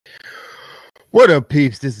What up,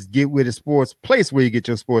 peeps? This is Get With It Sports, place where you get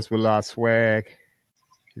your sports with a lot of swag.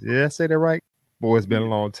 Did I say that right? Boy, it's been a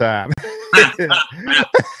long time.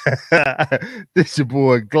 This your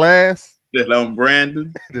boy Glass. I'm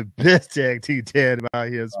Brandon. The best tag team tandem out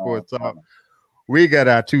here in sports talk. We got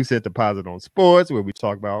our 2-cent deposit on sports where we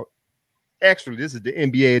talk about, actually, this is the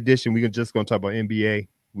NBA edition. We're just going to talk about NBA.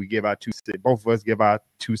 We give our 2 cents. Both of us give our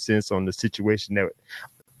 2 cents on the situation that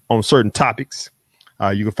on certain topics.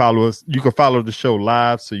 You can follow us. You can follow the show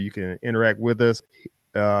live, so you can interact with us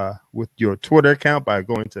with your Twitter account by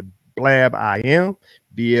going to blab.im,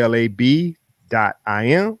 blab.im,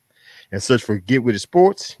 and search for Get With It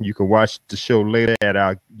Sports. You can watch the show later at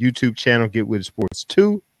our YouTube channel, Get With It Sports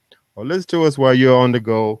 2, or listen to us while you're on the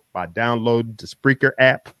go by downloading the Spreaker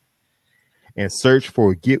app and search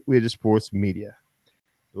for Get With It Sports Media.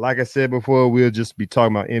 Like I said before, we'll just be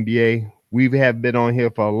talking about NBA. We have been on here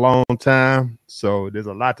for a long time, so there's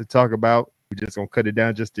a lot to talk about. We're just going to cut it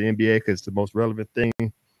down just to NBA because it's the most relevant thing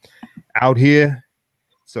out here.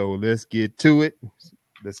 So let's get to it.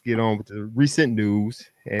 Let's get on with the recent news.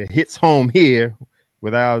 And it hits home here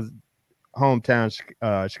with our hometown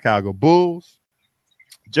Chicago Bulls.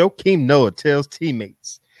 Joakim Noah tells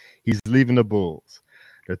teammates he's leaving the Bulls.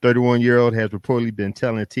 The 31-year-old has reportedly been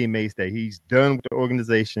telling teammates that he's done with the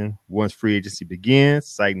organization once free agency begins,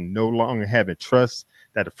 citing no longer having trust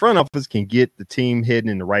that the front office can get the team heading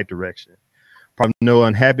in the right direction. Probably no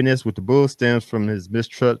unhappiness with the Bulls stems from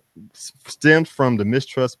the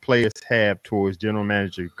mistrust players have towards general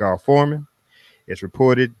manager Gar Forman. It's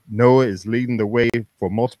reported Noah is leading the way for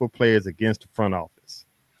multiple players against the front office.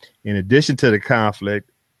 In addition to the conflict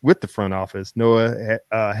with the front office, Noah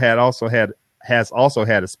has also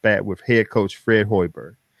had a spat with head coach Fred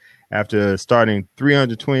Hoiberg. After starting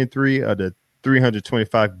 323 of the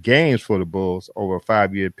 325 games for the Bulls over a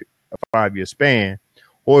five-year span,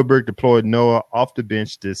 Hoiberg deployed Noah off the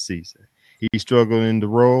bench this season. He struggled in the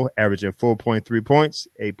role, averaging 4.3 points,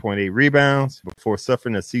 8.8 rebounds, before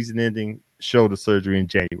suffering a season-ending shoulder surgery in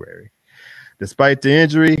January. Despite the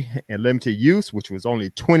injury and limited use, which was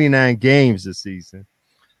only 29 games this season,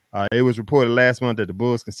 it was reported last month that the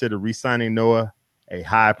Bulls considered re-signing Noah a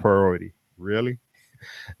high priority. Really?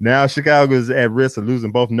 Now Chicago is at risk of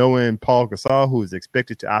losing both Noah and Paul Gasol, who is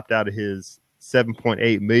expected to opt out of his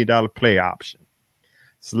 $7.8 million play option.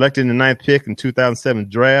 Selected in the 9th pick in 2007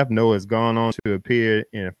 draft, Noah has gone on to appear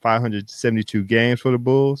in 572 games for the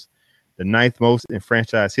Bulls, the 9th most in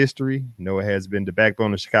franchise history. Noah has been the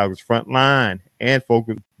backbone of Chicago's front line and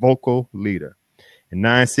vocal leader. In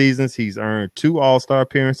 9 seasons, he's earned 2 All-Star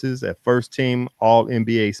appearances at first-team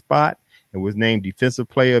All-NBA spot and was named Defensive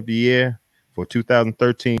Player of the Year for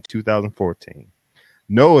 2013-2014.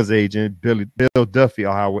 Noah's agent, Bill Duffy,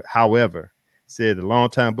 however, said the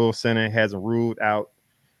longtime Bulls center hasn't ruled out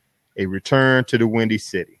a return to the Windy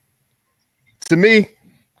City. To me,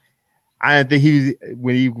 I didn't think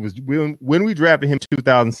when we drafted him in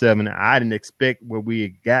 2007, I didn't expect what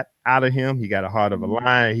we got out of him. He got a heart of a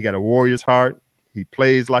lion. He got a warrior's heart. He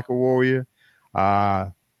plays like a warrior.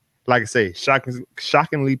 Like I say,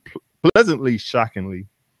 pleasantly shockingly,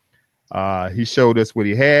 he showed us what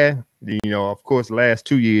he had. Of course, the last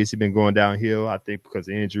 2 years he's been going downhill, I think, because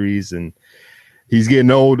of injuries, and he's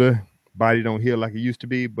getting older. Body don't heal like it used to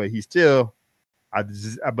be, but he still, I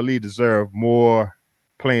believe, deserve more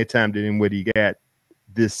playing time than what he got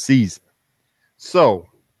this season. So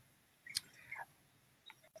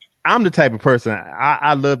I'm the type of person,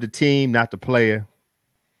 I love the team, not the player.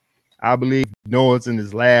 I believe Noah's in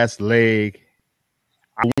his last leg.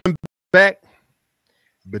 I went back,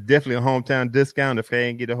 but definitely a hometown discount. If I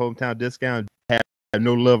ain't get a hometown discount, have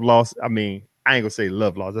no love lost. I mean, I ain't gonna say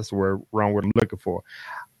love lost. That's the wrong word I'm looking for.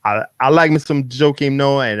 I like me some Joakim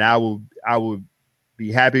Noah, and I would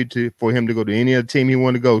be happy for him to go to any other team he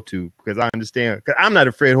want to go to, because I understand. Because I'm not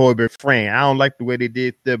a Fred Hoiberg fan. I don't like the way they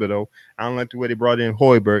did Thibodeau. I don't like the way they brought in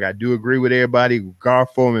Hoiberg. I do agree with everybody. Gar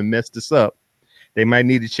Forman messed this up. They might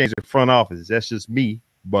need to change the front office. That's just me.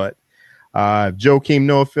 But if Joakim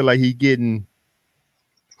Noah feel like he's getting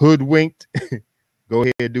hoodwinked, go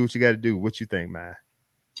ahead and do what you got to do. What you think, man?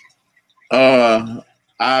 I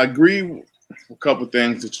agree with a couple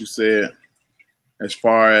things that you said as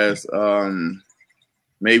far as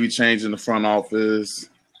maybe changing the front office.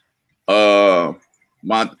 The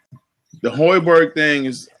Hoiberg thing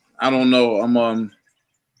is, I don't know. I'm on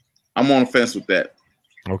the fence with that.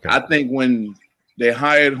 Okay. I think when they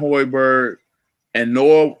hired Hoiberg and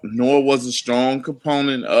Noah was a strong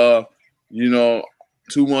component of,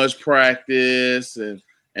 too much practice and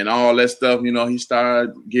all that stuff. He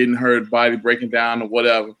started getting hurt, body breaking down or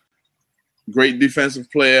whatever. Great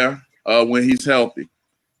defensive player when he's healthy.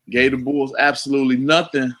 Gave the Bulls absolutely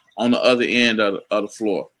nothing on the other end of the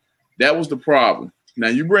floor. That was the problem. Now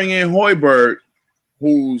you bring in Hoiberg,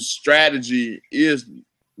 whose strategy is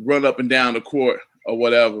run up and down the court or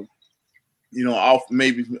whatever,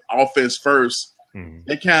 maybe offense first.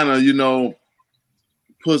 That kind of,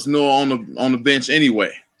 puts Noah on the bench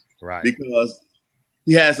anyway. Right. Because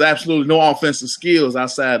he has absolutely no offensive skills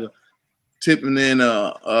outside of tipping in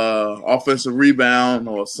a offensive rebound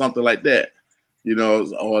or something like that,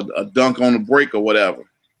 or a dunk on the break or whatever.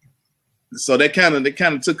 So they kind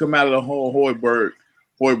of took him out of the whole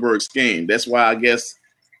Hoiberg scheme. That's why I guess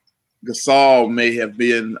Gasol may have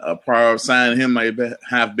been a priority. Signing him may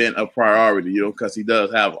have been a priority, because he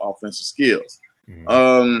does have offensive skills.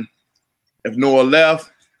 Mm-hmm. If Noah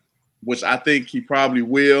left, which I think he probably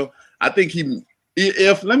will, let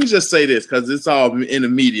me just say this, because it's all in the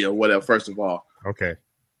media or whatever, first of all. Okay.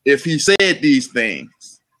 If he said these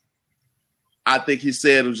things, I think he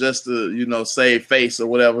said it was just to, save face or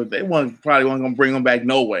whatever. They probably weren't going to bring him back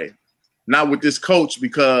no way. Not with this coach,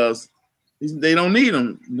 because they don't need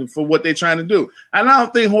him for what they're trying to do. And I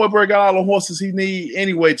don't think Hoiberg got all the horses he need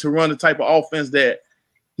anyway to run the type of offense that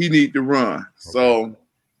he need to run. Okay. So,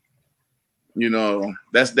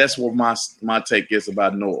 that's what my take is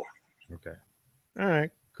about Noah. Okay. All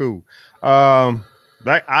right, cool. I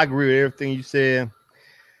agree with everything you said.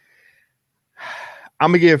 I'm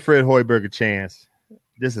gonna give Fred Hoiberg a chance.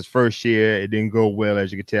 This is first year. It didn't go well,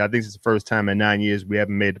 as you can tell. I think it's the first time in 9 years we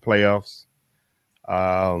haven't made the playoffs.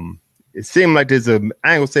 It seemed like there's I ain't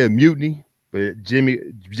gonna say a mutiny, but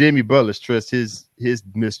Jimmy Butler's his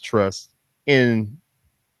mistrust in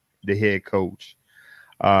the head coach.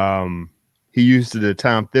 He used to the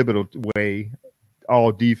Tom Thibodeau way,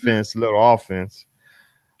 all defense, little offense.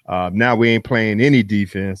 Now we ain't playing any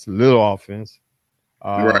defense, little offense.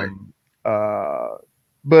 Right.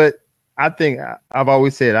 But I think I've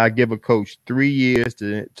always said I give a coach 3 years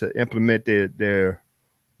to implement their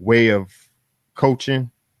way of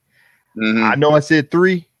coaching. Mm-hmm. I know I said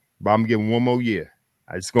 3, but I'm giving 1 more year.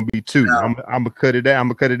 It's gonna be 2. Yeah. I'm gonna cut it down. I'm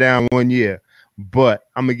gonna cut it down 1 year, but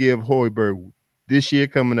I'm gonna give Hoiberg this year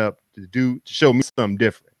coming up to show me something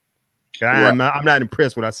different. Right. I'm not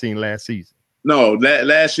impressed with what I seen last season. No,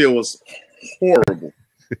 last year was horrible.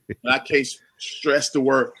 I can't stress the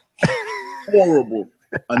word horrible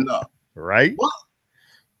enough. Right. But,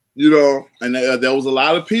 and there was a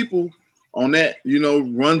lot of people on that,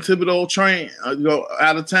 run Thibodeau train,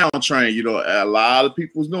 out of town train, a lot of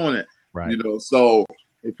people was doing it. Right. So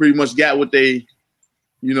they pretty much got what they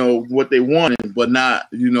wanted, but not,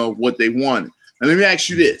 what they wanted. And let me ask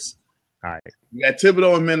you this. All right. You got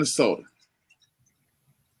Thibodeau in Minnesota.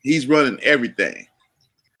 He's running everything.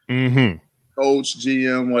 Mm-hmm. Coach,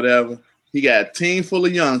 GM, whatever. He got a team full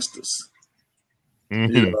of youngsters.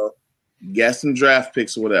 Mm-hmm. Got some draft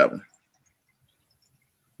picks or whatever.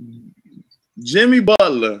 Jimmy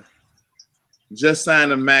Butler just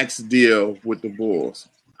signed a max deal with the Bulls.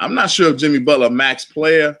 I'm not sure if Jimmy Butler a max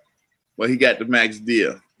player, but he got the max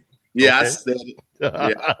deal. Yeah, okay. I said it.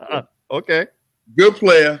 Yeah. Okay. Good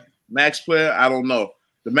player, max player, I don't know.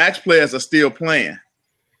 The max players are still playing.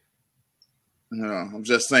 I'm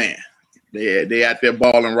just saying. They out there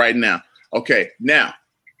balling right now. Okay, now,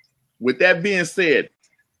 with that being said,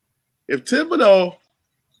 if Thibodeau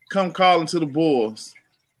come calling to the Bulls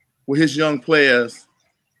with his young players,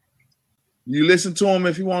 you listen to him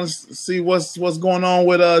if you want to see what's going on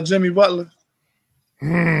with Jimmy Butler?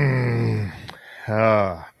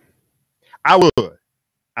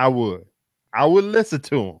 I would listen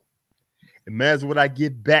to him. Imagine what I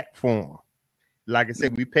get back for him. Like I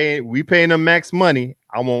said, we paying them max money.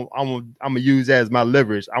 I'm gonna use that as my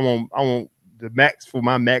leverage. I want the max for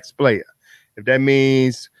my max player. If that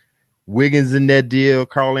means Wiggins in that deal,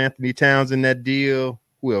 Karl Anthony Towns in that deal,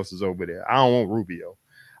 who else is over there? I don't want Rubio.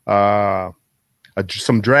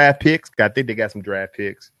 Some draft picks. I think they got some draft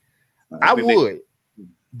picks. I would,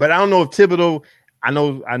 but I don't know if Thibodeau. I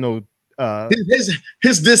know.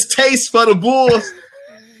 His distaste for the Bulls.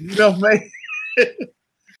 Man.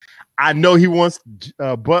 I know he wants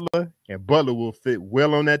Butler, and Butler will fit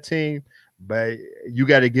well on that team. But you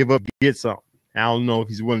got to give up, get something. I don't know if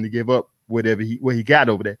he's willing to give up what he got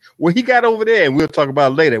over there. What he got over there, and we'll talk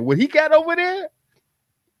about it later. What he got over there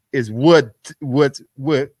is what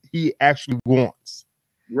he actually wants.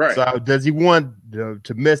 Right. So does he want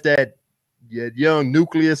to mess that young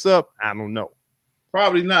nucleus up? I don't know.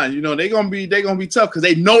 Probably not. They're gonna be tough because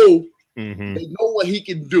they know mm-hmm. they know what he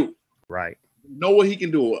can do. Right. They know what he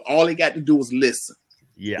can do. All they got to do is listen.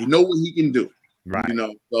 Yeah. They know what he can do. Right.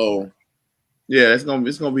 So yeah, it's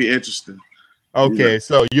gonna be interesting. Okay,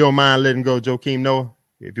 so you don't mind letting go Joakim Noah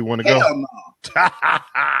if you want to go? Hell no.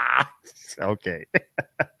 Okay.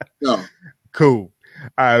 No. Cool.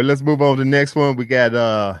 All right, let's move on to the next one. We got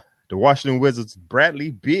the Washington Wizards'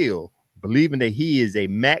 Bradley Beal, believing that he is a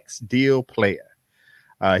max deal player.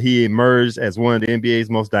 He emerged as one of the NBA's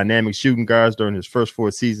most dynamic shooting guards during his first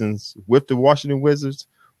 4 seasons with the Washington Wizards.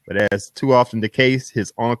 But as too often the case,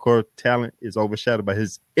 his on-court talent is overshadowed by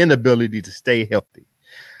his inability to stay healthy.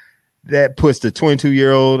 That puts the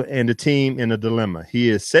 22-year-old and the team in a dilemma. He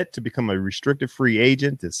is set to become a restricted free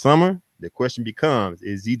agent this summer. The question becomes,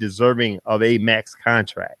 is he deserving of a max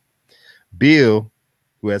contract? Beal,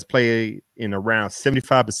 who has played in around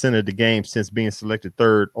 75% of the games since being selected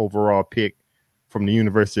 3rd overall pick from the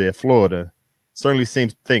University of Florida, certainly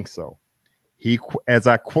seems to think so. He, as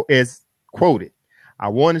quoted, I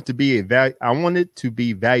wanted to be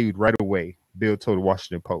valued right away, Beal told the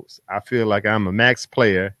Washington Post. I feel like I'm a max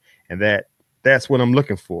player, and that's what I'm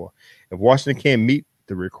looking for. If Washington can't meet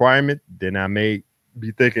the requirement, then I may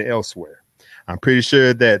be thinking elsewhere. I'm pretty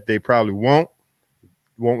sure that they probably won't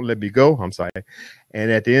let me go. I'm sorry. And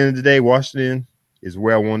at the end of the day, Washington is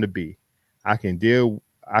where I want to be. I think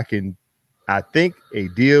a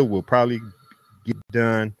deal will probably get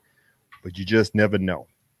done, but you just never know.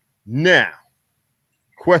 Now,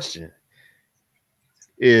 question,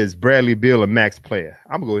 is Bradley Beal a max player?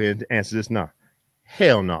 I'm gonna go ahead and answer this now.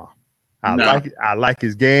 Hell no. I like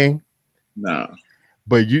his game. No.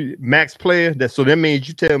 But you max player, that means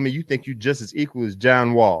you tell me you think you just as equal as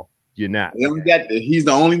John Wall. You're not. He's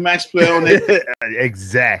the only max player on that.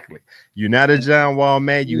 Exactly. You're not a John Wall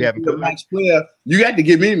man. You haven't a max player. You got to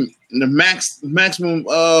give me the maximum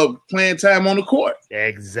playing time on the court.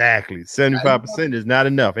 Exactly. 75% is not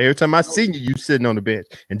enough. Every time I see you sitting on the bench,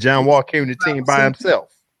 and John Wall came to the team by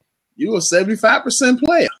himself. You're a 75%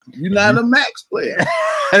 player. You're not a max player.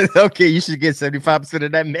 Okay, you should get 75%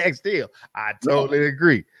 of that max deal. I totally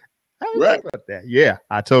agree. Right about that. Yeah,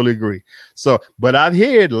 I totally agree. So, but I've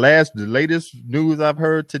heard the latest news I've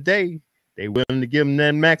heard today, they willing to give him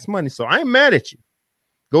that max money. So I ain't mad at you.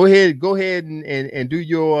 Go ahead and do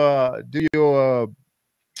your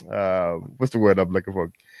what's the word I'm looking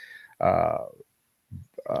for?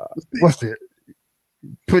 What's it?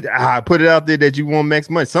 Put it out there that you want max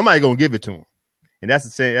money. Somebody gonna give it to him, and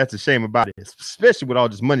that's a shame about it, especially with all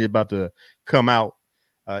this money about to come out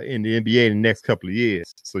in the NBA in the next couple of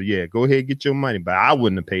years. So yeah, go ahead and get your money, but I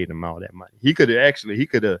wouldn't have paid him all that money.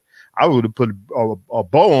 I would have put a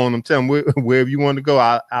bow on him, tell him wherever you want to go.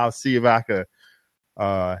 I'll see if I could.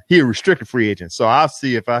 He a restricted free agent, so I'll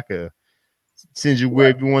see if I could send you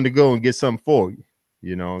wherever you want to go and get something for you.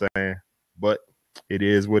 You know what I'm saying? But it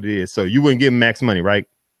is what it is. So you wouldn't give him max money, right?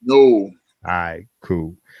 No. All right,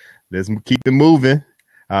 cool. Let's keep it moving.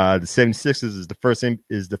 The 76ers is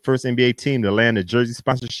the first NBA team to land a jersey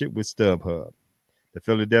sponsorship with StubHub. The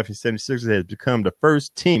Philadelphia 76ers has become the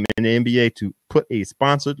first team in the NBA to put a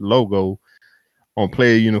sponsored logo on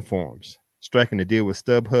player uniforms, striking a deal with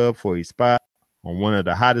StubHub for a spot on one of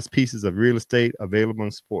the hottest pieces of real estate available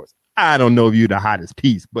in sports. I don't know if you're the hottest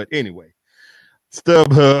piece, but anyway,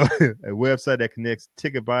 StubHub, a website that connects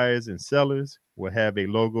ticket buyers and sellers, will have a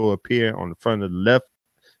logo appear on the front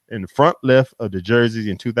left of the jerseys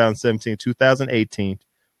in 2017-2018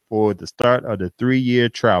 for the start of the 3-year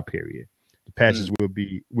trial period. The patches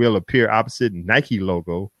will appear opposite Nike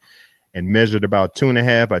logo and measured about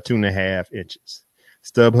 2.5 by 2.5 inches.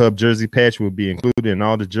 StubHub jersey patch will be included in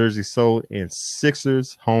all the jerseys sold in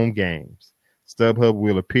Sixers home games. StubHub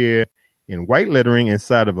will appear in white lettering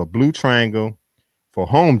inside of a blue triangle for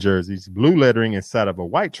home jerseys, blue lettering inside of a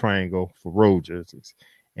white triangle for road jerseys,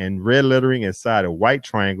 and red lettering inside a white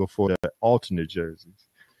triangle for the alternate jerseys.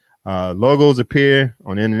 Logos appear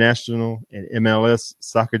on international and MLS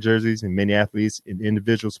soccer jerseys, and many athletes in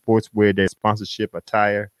individual sports wear their sponsors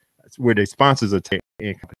attire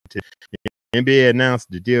in competition. The NBA announced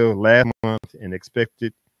the deal last month and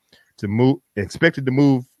expected to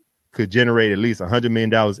move could generate at least $100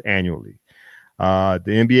 million annually. The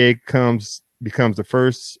NBA becomes the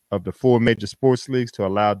first of the 4 major sports leagues to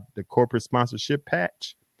allow the corporate sponsorship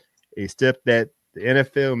patch, a step that the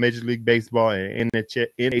NFL, Major League Baseball, and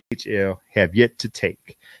NHL have yet to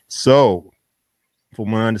take. So,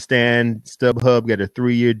 from what I understand, StubHub got a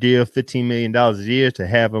 3-year deal, $15 million a year to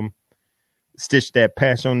have them stitch that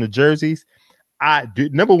patch on the jerseys.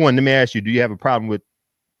 Number one, let me ask you, do you have a problem with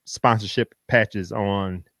sponsorship patches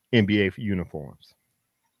on NBA uniforms?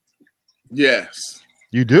 Yes.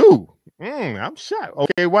 You do? I'm shocked.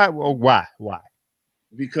 Okay, why? Why?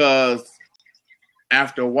 Because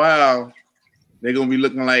after a while, they're gonna be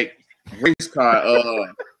looking like race car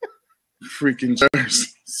freaking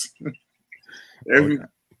jerseys.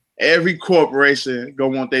 Every corporation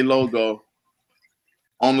gonna want their logo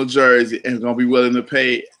on the jersey and gonna be willing to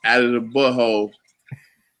pay out of the butthole,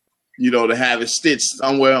 to have it stitched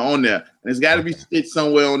somewhere on there. And it's got to be stitched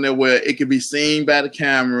somewhere on there where it can be seen by the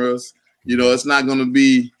cameras. It's not gonna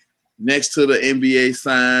be next to the NBA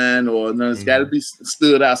sign or no. It's got to be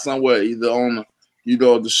stood out somewhere, either on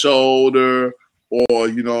the shoulder or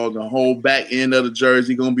the whole back end of the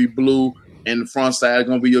jersey gonna be blue and the front side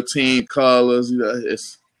gonna be your team colors.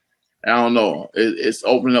 I don't know. It's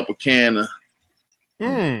opening up a can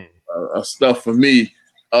of stuff for me.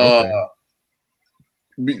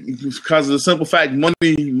 Because of the simple fact,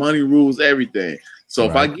 money rules everything. So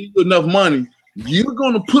if I give you enough money, you're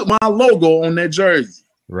gonna put my logo on that jersey.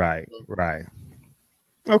 Right.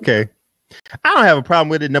 Okay. I don't have a problem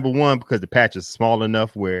with it. Number one, because the patch is small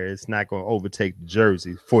enough where it's not going to overtake the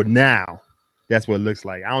jersey. For now, that's what it looks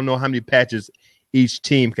like. I don't know how many patches each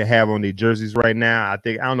team can have on their jerseys right now. I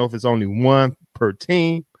don't know if it's only one per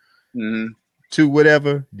team, two,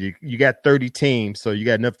 whatever. You got 30 teams, so you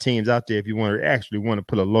got enough teams out there if you want to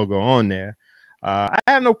put a logo on there. I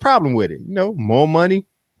have no problem with it. More money,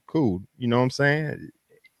 cool. You know what I'm saying?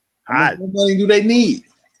 How much more money do they need?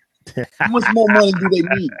 How much more money do they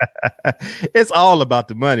need? It's all about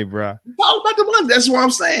the money, bro. It's all about the money. That's what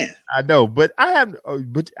I'm saying. I know, but I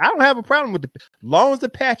don't have a problem with as long as the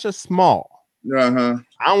patch is small. I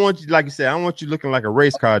don't want you, like you said, I don't want you looking like a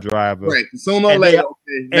race car driver. Right. Sooner or later,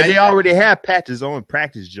 they already have patches on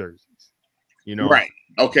practice jerseys. Right.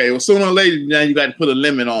 Okay. Well, sooner or later, now you got to put a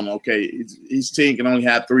limit on. Okay, each team can only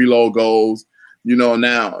have 3 logos.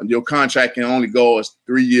 Now your contract can only go as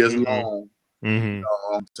 3 years long. To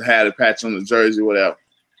have a patch on the jersey, whatever.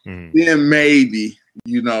 Then maybe,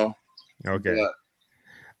 Okay. But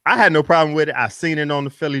I had no problem with it. I seen it on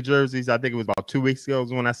the Philly jerseys. I think it was about 2 weeks ago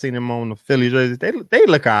when I seen them on the Philly jerseys. They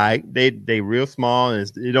look all right. They real small and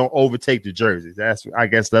they don't overtake the jerseys. I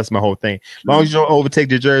guess that's my whole thing. As long as you don't overtake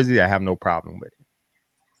the jersey, I have no problem with it.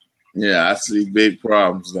 Yeah, I see big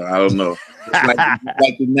problems though. I don't know. It's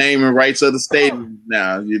like the name and rights of the stadium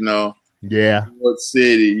now, Yeah. New York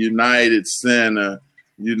City, United Center,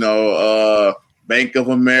 Bank of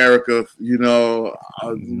America,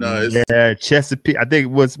 Chesapeake. I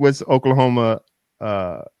think what's Oklahoma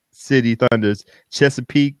City Thunder's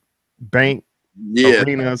Chesapeake Bank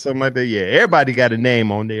Arena or something like that. Yeah, everybody got a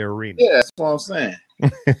name on their arena. Yeah, that's what I'm saying.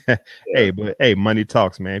 Hey, money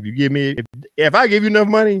talks, man. If I give you enough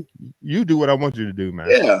money, you do what I want you to do,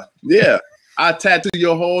 man. Yeah. I tattoo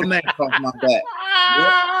your whole neck off my back.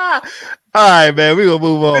 All right, man. We're gonna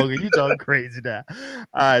move on. You talking crazy now. All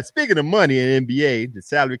right. Speaking of money in NBA, the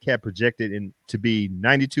salary cap projected to be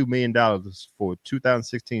 $92 million for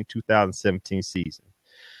 2016-2017 season.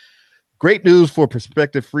 Great news for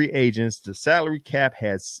prospective free agents. The salary cap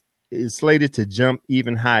is slated to jump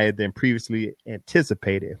even higher than previously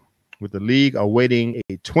anticipated, with the league awaiting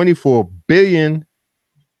a $24 billion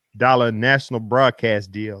national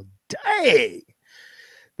broadcast deal. Dang!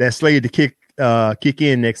 That's slated to kick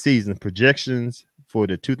in next season. Projections for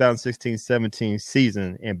the 2016-17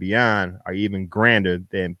 season and beyond are even grander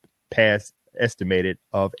than past estimated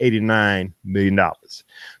of $89 million.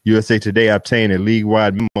 USA Today obtained a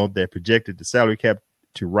league-wide memo that projected the salary cap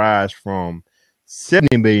to rise from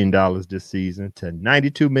 $70 million this season to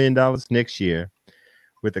 $92 million next year,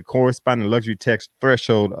 with a corresponding luxury tax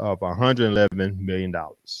threshold of $111 million.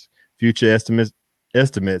 Future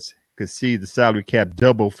estimates could see the salary cap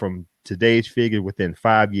double from today's figure within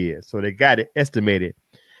 5 years. So they got it estimated.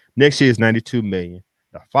 Next year is $92 million.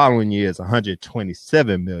 The following year is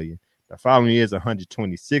 $127 million. The following year is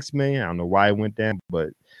 $126 million. I don't know why it went down, but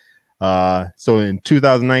so in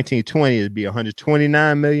 2019-20, it'd be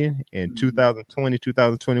 $129 million. In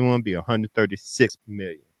 2020-2021, be $136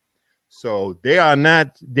 million. So they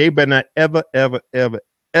better not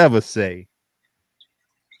ever say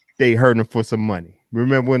they hurting for some money.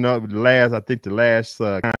 Remember when the last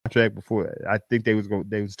contract before, I think they was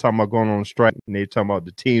talking about going on strike, and they talking about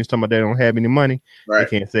the teams talking about they don't have any money. Right.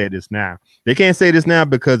 They can't say this now. They can't say this now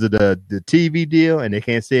because of the TV deal, and they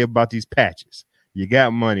can't say about these patches. You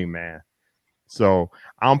got money, man. So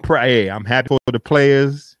I'm happy for the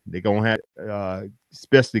players. They're gonna have,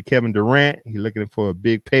 especially Kevin Durant. He's looking for a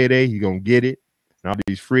big payday. He's gonna get it. And all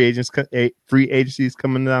these free agencies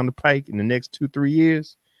coming down the pike in the next 2-3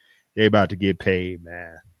 years. They about to get paid,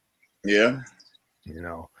 man. Yeah.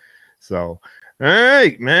 So all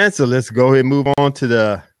right, man. So let's go ahead and move on to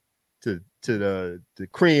the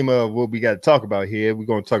cream of what we got to talk about here. We're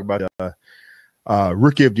going to talk about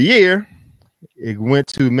Rookie of the Year. It went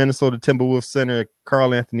to Minnesota Timberwolves center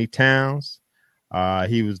Karl Anthony Towns.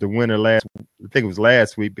 He was the winner last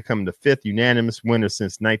week, becoming the 5th unanimous winner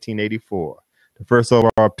since 1984. The first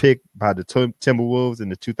overall pick by the Timberwolves in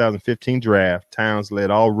the 2015 draft, Towns led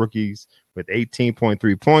all rookies with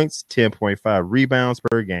 18.3 points, 10.5 rebounds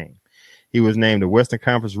per game. He was named the Western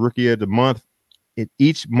Conference Rookie of the Month in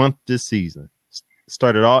each month this season.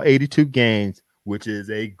 Started all 82 games, which is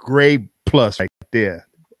a great plus right there.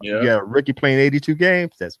 Yeah. You got a rookie playing 82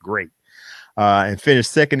 games, that's great. And finished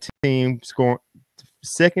second in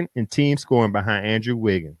team scoring behind Andrew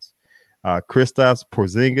Wiggins, Kristaps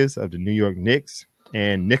Porzingis of the New York Knicks,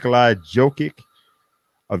 and Nikola Jokic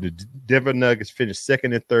of the Denver Nuggets finished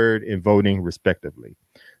second and third in voting, respectively.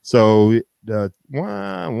 So the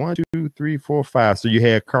 1, 2, 3, 4, 5. So you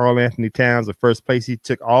had Karl Anthony Towns in first place. He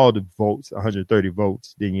took all the votes, 130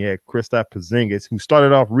 votes. Then you had Kristaps Porzingis, who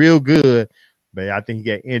started off real good, but I think he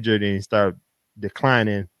got injured and he started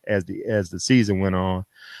declining as the season went on.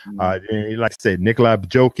 And like I said, Nikola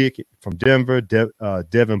Jokic from Denver,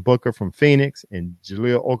 Devin Booker from Phoenix, and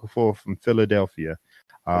Jahlil Okafor from Philadelphia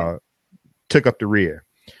took up the rear.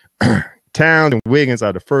 Towns and Wiggins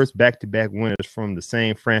are the first back-to-back winners from the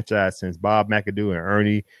same franchise since Bob McAdoo and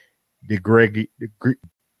Ernie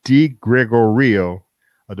DiGregorio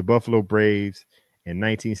of the Buffalo Braves in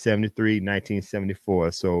 1973,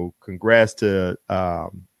 1974. So congrats to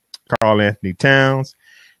Karl Anthony Towns.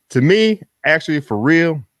 To me, actually, for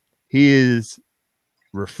real, he is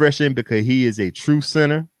refreshing because he is a true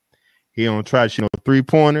center. He don't try to shoot no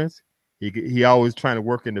three-pointers. He always trying to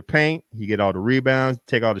work in the paint. He get all the rebounds,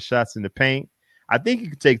 take all the shots in the paint. I think he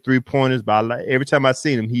could take three-pointers, but every time I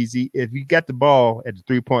seen him, if he got the ball at the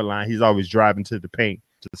three-point line, he's always driving to the paint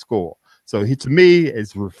to score. So to me,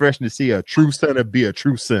 it's refreshing to see a true center be a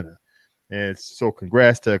true center. And so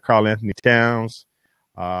congrats to Karl Anthony Towns.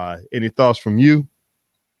 Any thoughts from you?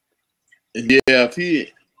 Yeah,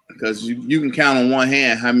 because you can count on one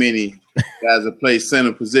hand how many guys that play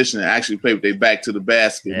center position and actually play with their back to the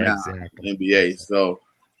basket now in the NBA. So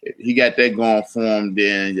he got that going for him.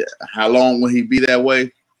 Then how long will he be that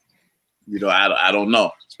way? I don't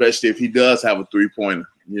know. Especially if he does have a three-pointer.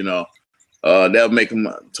 That'll make him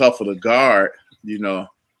tougher to guard. He did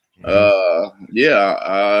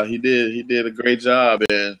a great job,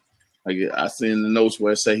 and I seen the notes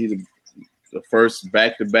where it say he's the first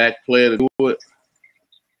back-to-back player to do it.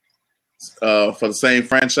 For the same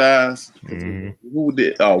franchise. Who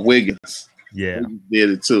did? Wiggins. Yeah, Wiggins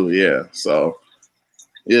did it too. Yeah. So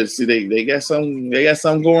see, they got something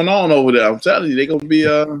going on over there. I'm telling you, they're gonna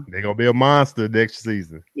be a monster next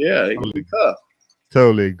season. Yeah, they're gonna be tough.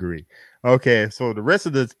 Totally agree. Okay, so the rest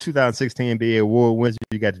of the 2016 NBA award winners,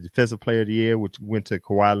 you got the Defensive Player of the Year, which went to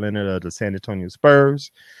Kawhi Leonard of the San Antonio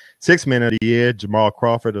Spurs. Sixth Man of the Year, Jamal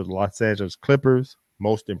Crawford of the Los Angeles Clippers.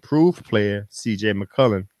 Most Improved Player, C.J.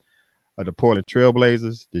 McCollum of the Portland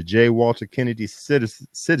Trailblazers. The J. Walter Kennedy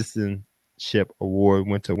Citizenship Award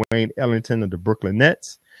went to Wayne Ellington of the Brooklyn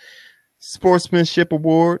Nets. Sportsmanship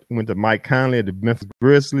Award went to Mike Conley of the Memphis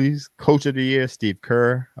Grizzlies. Coach of the Year, Steve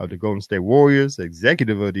Kerr of the Golden State Warriors.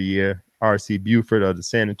 Executive of the Year, R.C. Buford of the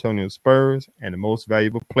San Antonio Spurs. And the Most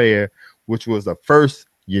Valuable Player, which was the first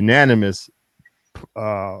unanimous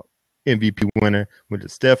MVP winner, went to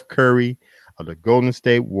Steph Curry of the Golden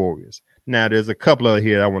State Warriors. Now, there's a couple of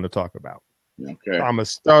here I want to talk about. Okay. So I'm going to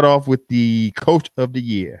start off with the Coach of the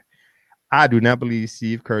Year. I do not believe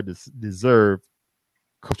Steve Kerr deserved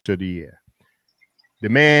Coach of the Year. The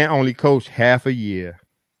man only coached half a year.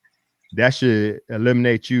 That should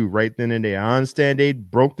eliminate you right then and there. I understand they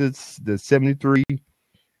broke the 73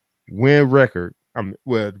 win record.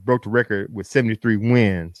 Broke the record with 73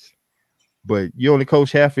 wins, but you only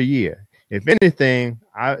coach half a year. If anything,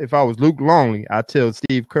 if I was Luke Longley, I'd tell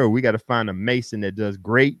Steve Kerr, we got to find a mason that does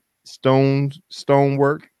great stone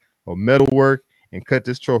work or metal work and cut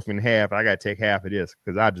this trophy in half. I got to take half of this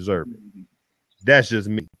because I deserve it. That's just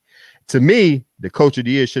me. To me, the Coach of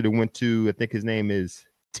the Year should have went to, I think his name is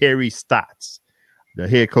Terry Stotts, the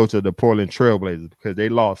head coach of the Portland Trailblazers, because they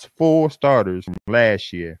lost 4 starters from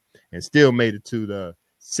last year and still made it to the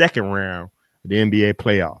second round of the NBA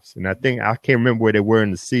playoffs. And I can't remember where they were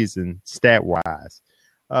in the season stat-wise.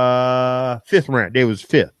 5th round. They was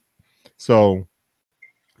 5th. So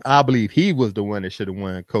I believe he was the one that should have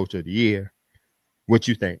won Coach of the Year. What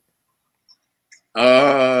you think?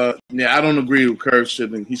 I don't agree with Kerr.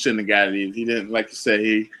 He shouldn't have got it. He didn't, like you said,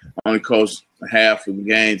 he only coached half of the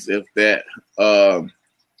games, if that. The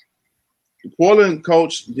Portland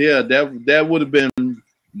coach, that would have been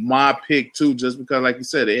my pick too, just because, like you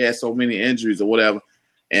said, they had so many injuries or whatever,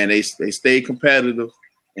 and they stayed competitive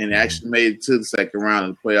and actually made it to the second round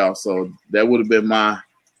of the playoffs. So that would have been my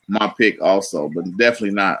pick also, but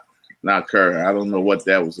definitely not Kerr. I don't know what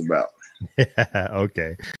that was about.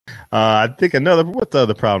 Okay. I think what's the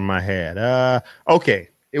other problem I had? Okay,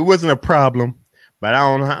 it wasn't a problem, but I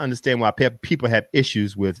don't understand why people have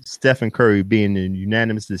issues with Stephen Curry being in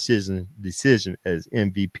unanimous decision as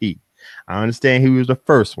MVP. I understand he was the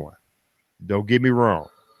first one. Don't get me wrong.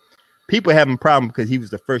 People having a problem because he was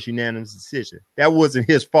the first unanimous decision. That wasn't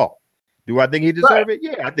his fault. Do I think he deserved it?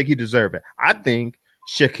 Yeah, I think he deserved it. I think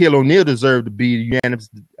Shaquille O'Neal deserved to be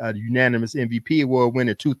unanimous MVP award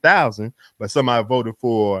winner in 2000, but somebody voted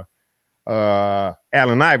for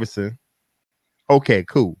Allen Iverson. Okay,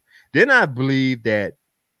 cool. Then I believe that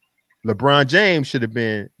LeBron James should have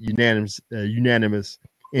been unanimous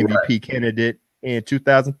MVP candidate in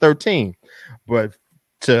 2013, but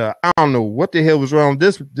I don't know what the hell was wrong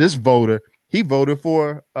with this voter. He voted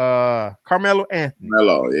for Carmelo Anthony.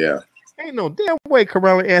 Carmelo, yeah. Ain't no damn way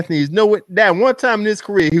Carmelo Anthony is that one time in his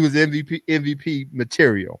career he was MVP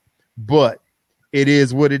material. But it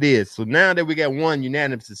is what it is. So now that we got one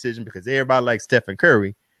unanimous decision because everybody likes Stephen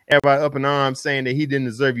Curry, everybody up in arms saying that he didn't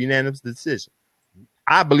deserve unanimous decision.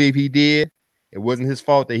 I believe he did. It wasn't his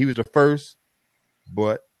fault that he was the first,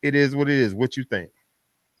 but it is what it is. What you think?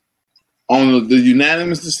 On the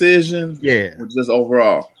unanimous decision? Yeah. Or just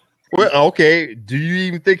overall? Well, okay. Do you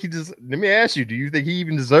even think let me ask you, do you think he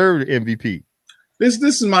even deserved MVP? This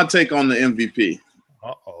is my take on the MVP.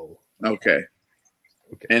 Uh-oh. Okay.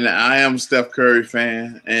 And I am a Steph Curry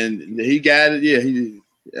fan, and he got it. Yeah, he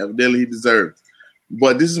evidently deserved it.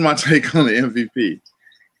 But this is my take on the MVP.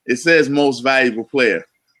 It says most valuable player.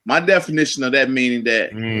 My definition of that meaning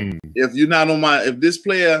that if this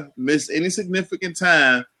player missed any significant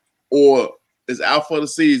time or is out for the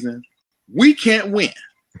season, we can't win.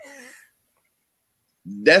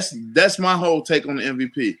 That's my whole take on the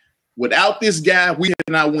MVP. Without this guy, we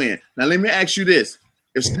cannot win. Now, let me ask you this.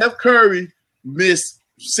 If Steph Curry missed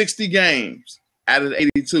 60 games out of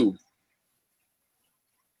 82,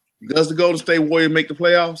 does the Golden State Warriors make the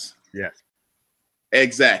playoffs? Yes.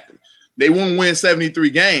 Exactly. They won't win 73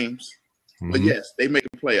 games, but yes, they make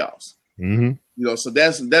the playoffs. Mm-hmm. You know, so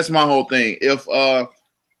that's my whole thing. If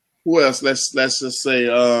who else? Let's just say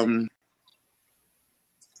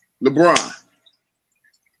LeBron.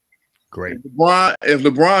 Great. If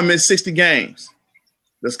LeBron missed 60 games,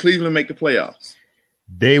 does Cleveland make the playoffs?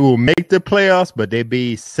 They will make the playoffs, but they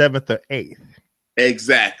be 7th or 8th.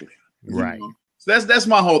 Exactly. Right. You know? So that's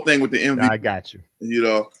my whole thing with the MVP. I got you. You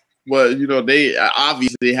know, but you know they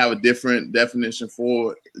obviously have a different definition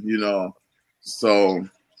for it. You know, so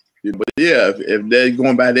but yeah, if they're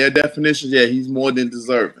going by their definition, yeah, he's more than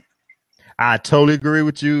deserving. I totally agree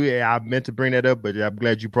with you. Yeah, I meant to bring that up, but I'm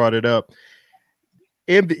glad you brought it up.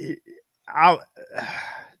 The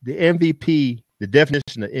MVP, the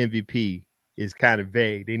definition of MVP is kind of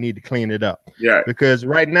vague. They need to clean it up. Yeah. Because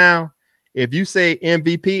right now, if you say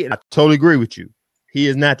MVP, and I totally agree with you, he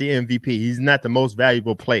is not the MVP. He's not the most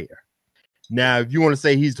valuable player. Now, if you want to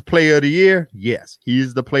say he's the player of the year, yes, he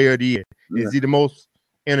is the player of the year. Yeah. Is he the most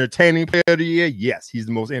entertaining player of the year? Yes, he's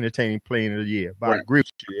the most entertaining player of the year. But right. I agree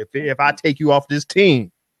with you. If I take you off this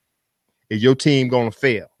team, is your team going to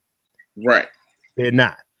fail? Right. They're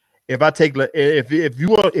not. If I take if you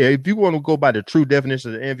want to go by the true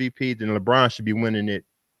definition of the MVP, then LeBron should be winning it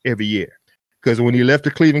every year. Because when he left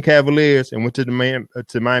the Cleveland Cavaliers and went to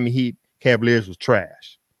the Miami Heat, Cavaliers was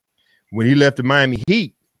trash. When he left the Miami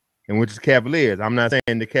Heat and went to the Cavaliers, I'm not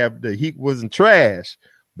saying the Heat wasn't trash,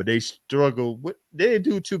 but they struggled. They didn't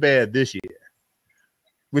do too bad this year,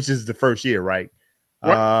 which is the first year, right?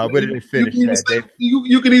 Where did they finish that?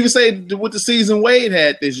 You can even say what the season Wade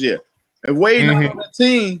had this year. If Wade not on that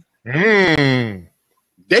team, they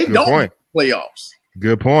don't make playoffs.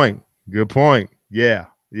 Good point. Yeah.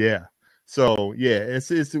 So yeah,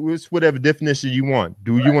 it's whatever definition you want.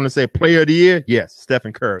 Do you want to say player of the year? Yes,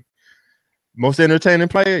 Stephen Curry. Most entertaining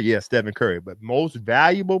player? Yes, Stephen Curry. But most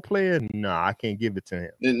valuable player? No, I can't give it to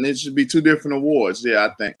him. And it should be two different awards. Yeah,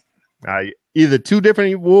 I think. Either two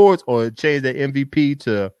different awards or change the MVP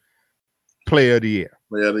to player of the year.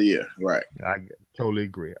 Player of the year, right. I totally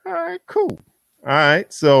agree. All right, cool. All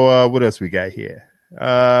right, so what else we got here?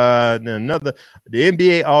 The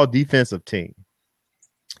NBA All Defensive Team.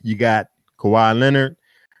 You got Kawhi Leonard,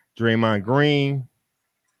 Draymond Green,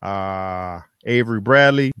 Avery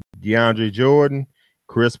Bradley, DeAndre Jordan,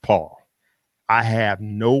 Chris Paul. I have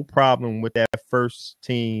no problem with that first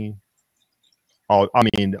team. All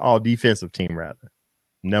defensive team, rather.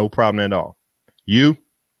 No problem at all. You?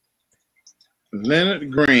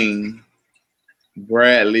 Leonard, Green,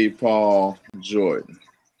 Bradley, Paul, Jordan.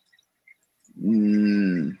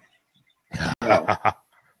 No,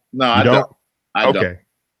 I don't. I don't.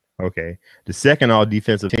 Okay. The second all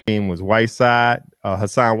defensive team was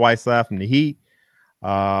Hassan Whiteside from the Heat,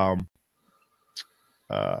 Um,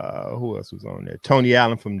 who else was on there? Tony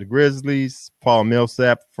Allen from the Grizzlies, Paul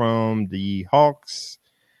Millsap from the Hawks,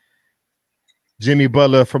 Jimmy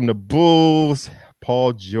Butler from the Bulls,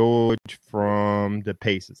 Paul George from the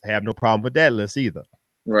Pacers. I have no problem with that list either.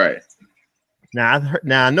 Right. Now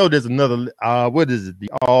I know there's another. What is it? The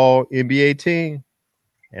All NBA team,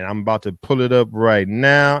 and I'm about to pull it up right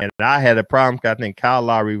now. And I had a problem because I think Kyle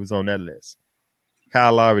Lowry was on that list.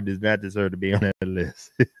 Kyle Lowry does not deserve to be on that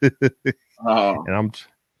list. And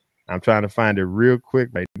I'm trying to find it real quick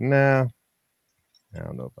right now. I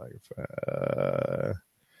don't know if I can find.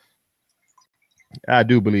 I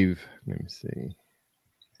do believe. Let me see.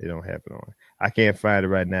 They don't have it on. I can't find it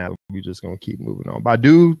right now. We're just gonna keep moving on. But I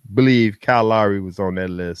do believe Kyle Lowry was on that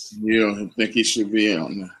list. You don't think he should be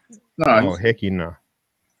on there? No, heck, no.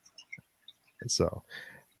 So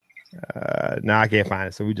now I can't find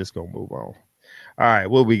it. So we're just gonna move on. All right,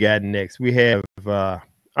 what we got next? We have now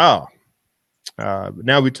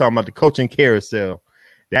we're talking about the coaching carousel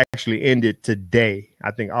that actually ended today. I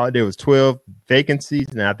think there was 12 vacancies,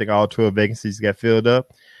 and I think all 12 vacancies got filled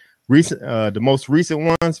up. The most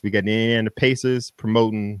recent ones, we got the Indiana Pacers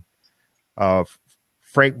promoting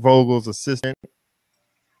Frank Vogel's assistant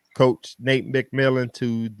coach Nate McMillan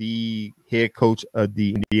to the head coach of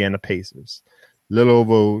the Indiana Pacers. A little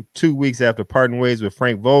over 2 weeks after parting ways with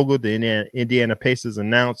Frank Vogel, the Indiana Pacers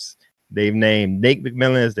announced they've named Nate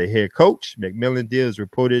McMillan as their head coach. McMillan deal is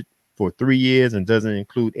reported for 3 years and doesn't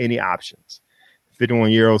include any options.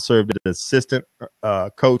 51-year-old served as assistant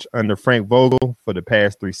coach under Frank Vogel for the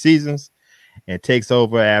past 3 seasons and takes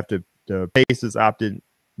over after the Pacers opted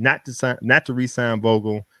not to re-sign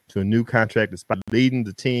Vogel to a new contract despite leading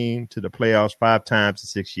the team to the playoffs 5 times in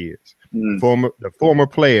 6 years. The former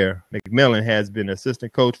player, McMillan, has been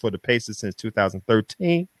assistant coach for the Pacers since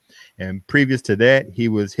 2013. And previous to that, he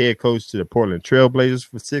was head coach to the Portland Trailblazers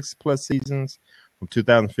for 6+ seasons from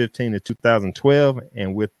 2015 to 2012,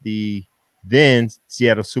 and with the then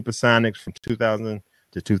Seattle Supersonics from 2000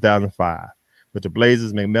 to 2005. With the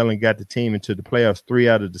Blazers, McMillan got the team into the playoffs 3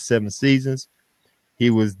 out of the 7 seasons. He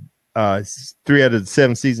was 3 out of the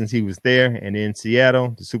 7 seasons he was there, and in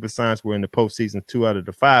Seattle, the Supersonics were in the postseason 2 out of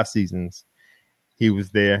the 5 seasons he was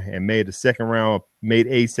there, and made a second round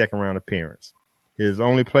appearance. His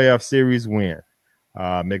only playoff series win.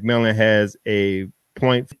 McMillan has a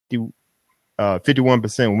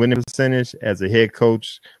 51% winning percentage as a head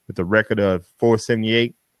coach with a record of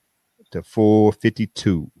 478 to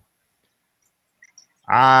 452.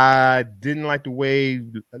 I didn't like the way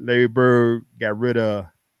Larry Bird got rid of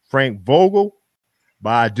Frank Vogel,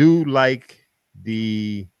 but I do like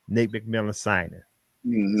the Nate McMillan signing.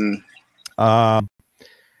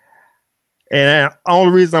 And the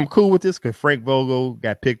only reason I'm cool with this because Frank Vogel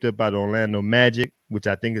got picked up by the Orlando Magic, which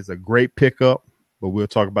I think is a great pickup, but we'll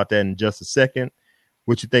talk about that in just a second.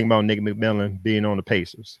 What you think about Nate McMillan being on the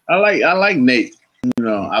Pacers? I like Nate.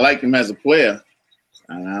 I like him as a player.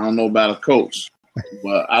 I don't know about a coach,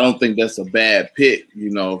 but I don't think that's a bad pick.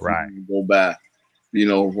 Right. If you go by,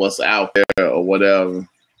 what's out there or whatever.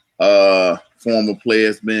 Former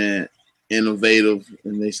players been innovative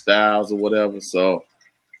in their styles or whatever. So,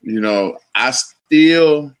 I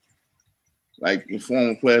still like the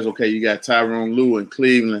former players. Okay, you got Tyronn Lue in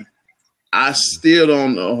Cleveland. I still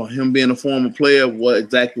don't know him being a former player,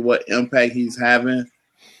 what impact he's having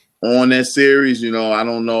on that series. I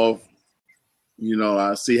don't know if,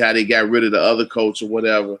 I see how they got rid of the other coach or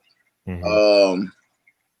whatever.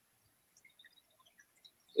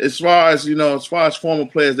 As far as former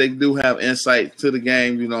players, they do have insight to the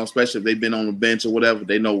game, especially if they've been on the bench or whatever.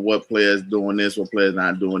 They know what players doing this, what players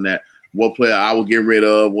not doing that, what player I will get rid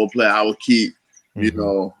of, what player I will keep, who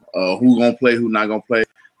gonna play, who not gonna play.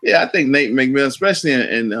 Yeah, I think Nate McMillan, especially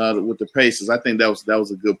in with the Pacers, I think that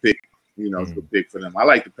was a good pick. Good pick for them. I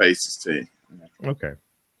like the Pacers team. Okay,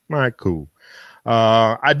 all right, cool.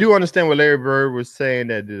 I do understand what Larry Bird was saying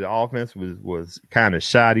that the offense was kind of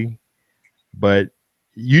shoddy, but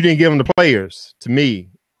you didn't give them the players to me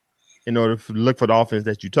in order to look for the offense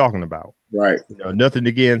that you're talking about. Right. Nothing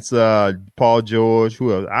against Paul George,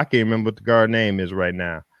 who else? I can't remember what the guard name is right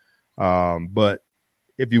now. But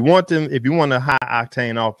if you want a high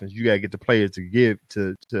octane offense, you gotta get the players to give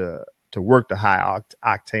to work the high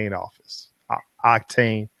octane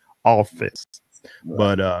octane offense.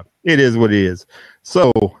 Right. But it is what it is.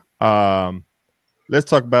 So let's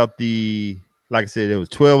talk about like I said, there was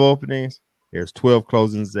 12 openings. There's 12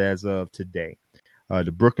 closings as of today.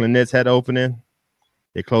 The Brooklyn Nets had an opening.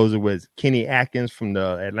 They closed it with Kenny Atkins from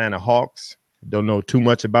the Atlanta Hawks. Don't know too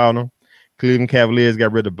much about him. Cleveland Cavaliers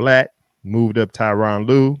got rid of Blatt, moved up Tyronn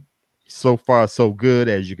Lue. So far, so good.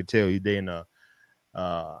 As you can tell, they're in a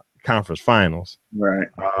conference finals. Right.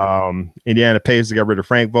 Indiana Pacers got rid of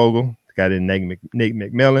Frank Vogel. Got in Nate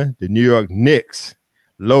McMillan. The New York Knicks,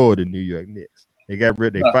 Lord, the New York Knicks. They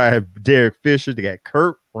fired Derek Fisher. They got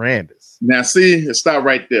Kurt Rambis. Now, see, stop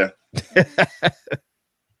right there.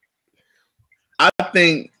 I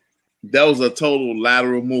think that was a total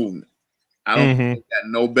lateral movement. I don't think he got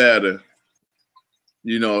no better,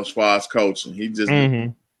 as far as coaching. He just,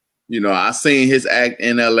 I seen his act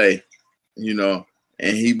in L.A., and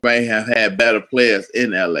he may have had better players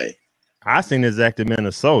in L.A. I seen his act in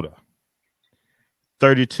Minnesota.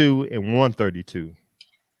 32 and 132.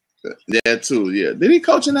 Yeah, too. Yeah. Did he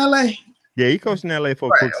coach in L.A.? Yeah, he coached in L.A. for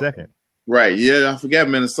a quick second. Right. Yeah, I forgot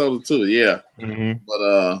Minnesota too. Yeah.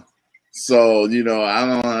 But so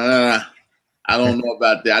I don't know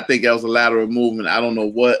about that. I think that was a lateral movement. I don't know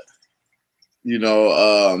what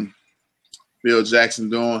Phil Jackson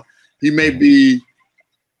doing. He may be.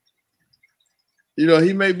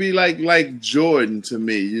 He may be like Jordan to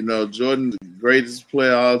me. Jordan, the greatest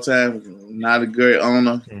player all the time, not a great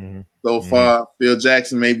owner so far. Phil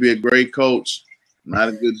Jackson may be a great coach, not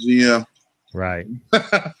a good GM. Right.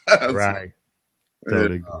 Right.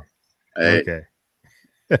 Totally. Hey. Okay.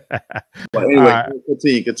 But anyway,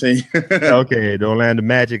 continue. Okay, the Orlando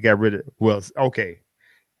Magic got rid of. Okay.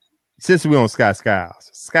 Since we're on Scott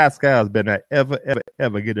Skiles better not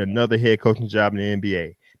ever get another head coaching job in the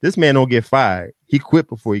NBA. This man don't get fired. He quit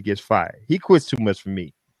before he gets fired. He quits too much for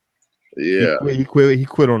me. Yeah. He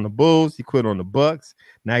quit on the Bulls. He quit on the Bucks.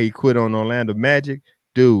 Now he quit on Orlando Magic.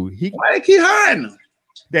 Dude, why they keep hiring him?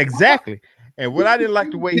 Exactly. And what I didn't like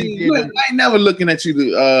the way he did. I ain't never looking at you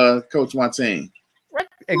to coach my team. Right.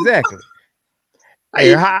 Exactly.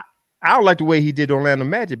 I don't like the way he did Orlando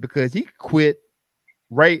Magic because he quit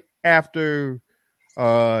right after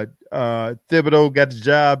Thibodeau got the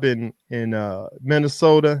job in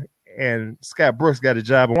Minnesota and Scott Brooks got a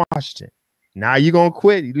job in Washington. Now you're gonna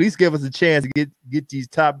quit. At least give us a chance to get these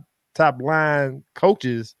top line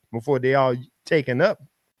coaches before they all taken up.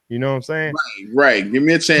 You know what I'm saying? Right. Give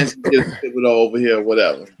me a chance to get Thibodeau over here, or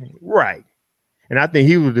whatever. Right. And I think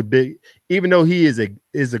he was even though he is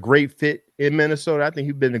a great fit in Minnesota, I think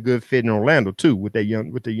he's been a good fit in Orlando too with the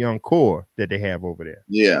young core that they have over there.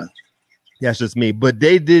 Yeah. That's just me. But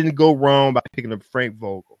they didn't go wrong by picking up Frank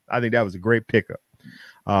Vogel. I think that was a great pickup.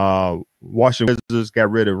 Washington Wizards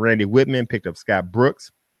got rid of Randy Whitman, picked up Scott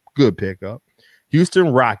Brooks. Good pickup.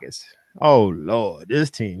 Houston Rockets. Oh, Lord, this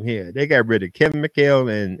team here. They got rid of Kevin McHale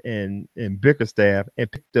and Bickerstaff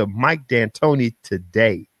and picked up Mike D'Antoni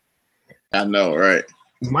today. I know, right?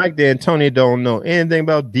 Mike D'Antoni don't know anything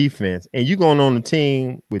about defense. And you going on a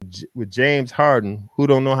team with James Harden who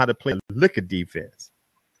don't know how to play lick of defense.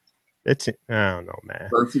 I don't know, man.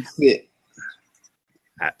 Perfect fit.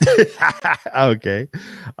 Okay.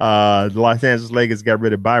 The Los Angeles Lakers got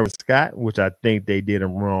rid of Byron Scott, which I think they did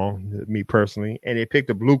him wrong, me personally, and they picked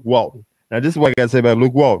up Luke Walton. Now, this is what I got to say about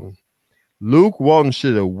Luke Walton. Luke Walton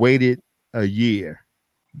should have waited a year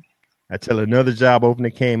until another job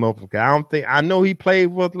opening came open. I know he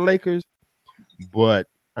played for the Lakers, but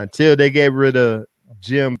until they get rid of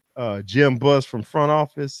Jim Buss from front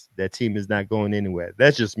office, that team is not going anywhere.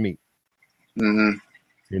 That's just me.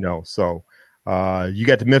 So you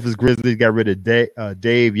got the Memphis Grizzlies got rid of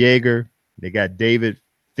Dave Yeager. They got David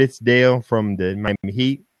Fitzdale from the Miami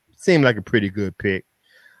Heat. Seemed like a pretty good pick.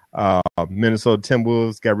 Minnesota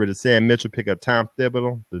Timberwolves got rid of Sam Mitchell, pick up Tom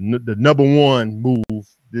Thibodeau, the number one move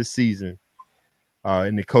this season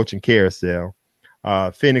in the coaching carousel.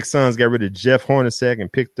 Phoenix Suns got rid of Jeff Hornacek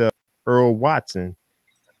and picked up Earl Watson.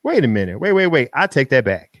 Wait a minute. Wait. I take that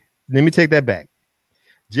back. Let me take that back.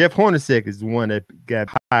 Jeff Hornacek is the one that got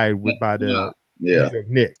hired by the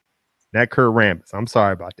Knicks. Not Kurt Rambis. I'm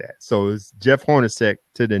sorry about that. So it's Jeff Hornacek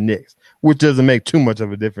to the Knicks, which doesn't make too much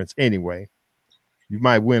of a difference anyway. You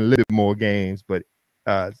might win a little bit more games, but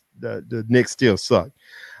the Knicks still suck.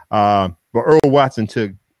 But Earl Watson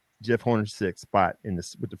took Jeff Hornacek's spot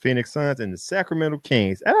with the Phoenix Suns and the Sacramento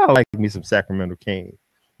Kings. And I like me some Sacramento Kings,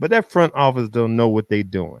 but that front office don't know what they're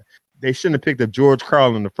doing. They shouldn't have picked up George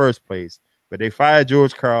Karl in the first place. But they fired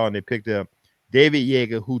George Karl and they picked up David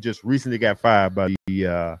Yeager, who just recently got fired by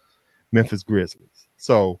the Memphis Grizzlies.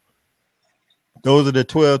 So those are the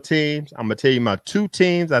 12 teams. I'm gonna tell you my 2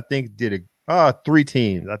 teams. I think 3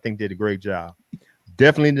 teams. I think did a great job.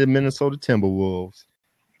 Definitely the Minnesota Timberwolves,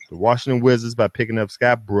 the Washington Wizards by picking up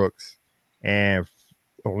Scott Brooks, and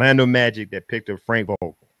Orlando Magic that picked up Frank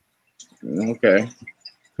Vogel. Okay.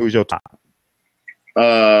 Who's your top?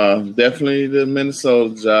 Definitely the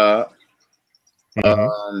Minnesota job.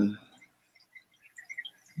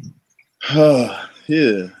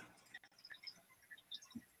 Yeah.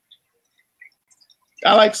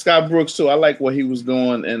 I like Scott Brooks too. I like what he was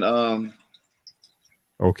doing in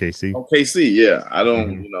OKC. OKC. Yeah, I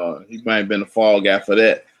don't. He might have been a fall guy for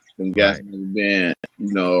that. Them guys Right.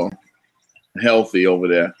 been healthy over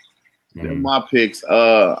there. They're my picks.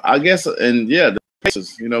 I guess, and the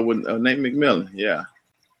Pacers. With Nate McMillan. Yeah.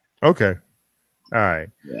 Okay. All right.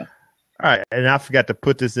 Yeah. All right. And I forgot to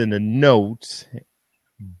put this in the notes,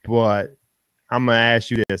 but I'm gonna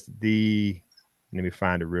ask you this: let me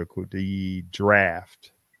find it real quick. The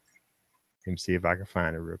draft. Let me see if I can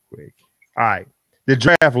find it real quick. All right. The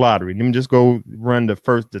draft lottery. Let me just go run the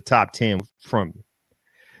top 10 from you.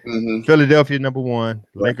 Mm-hmm. Philadelphia number 1,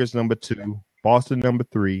 Lakers number 2, Boston number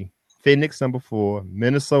 3, Phoenix number 4,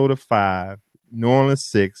 Minnesota 5, New Orleans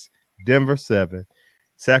 6, Denver 7,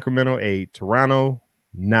 Sacramento 8, Toronto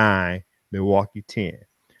 9, Milwaukee 10.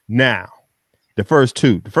 Now, the first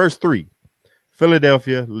 3,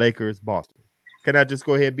 Philadelphia, Lakers, Boston. Can I just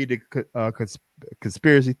go ahead and be the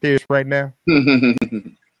conspiracy theorist right now?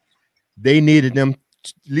 They needed them,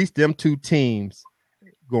 at least them 2 teams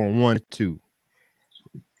going 1-2.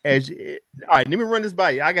 All right, let me run this by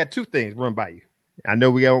you. I got 2 things run by you. I know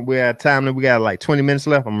we got time, and we got like 20 minutes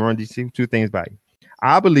left. I'm gonna run these 2 things by you.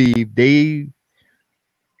 I believe they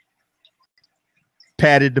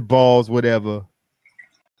patted the balls, whatever,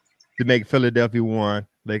 to make Philadelphia 1,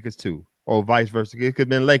 Lakers 2, or vice versa. It could have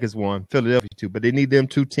been Lakers 1, Philadelphia 2, but they need them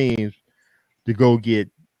 2 teams to go get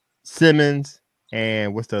Simmons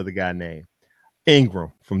and what's the other guy name?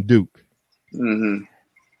 Ingram from Duke. Mm-hmm.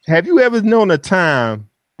 Have you ever known a time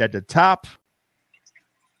that the top,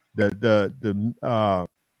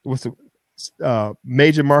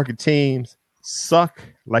 major market teams suck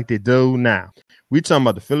like they do now? We talking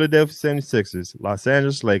about the Philadelphia 76ers, Los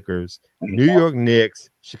Angeles Lakers, New York Knicks,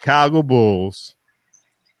 Chicago Bulls.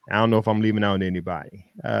 I don't know if I'm leaving out anybody.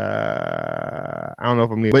 I don't know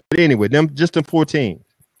if I'm leaving, but anyway, them 4 teams,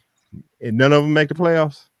 and none of them make the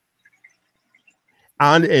playoffs.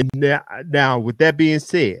 And now, with that being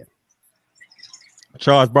said,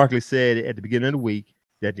 Charles Barkley said at the beginning of the week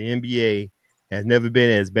that the NBA has never been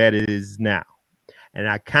as bad as it is now. And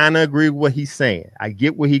I kind of agree with what he's saying. I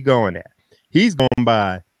get where he's going at. He's going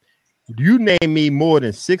by, you name me more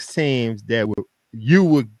than 6 teams that you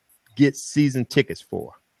would get season tickets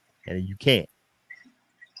for, and you can't.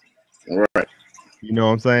 Right. You know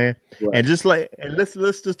what I'm saying? Right. And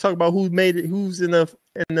let's just talk about who's in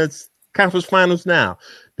the conference finals now.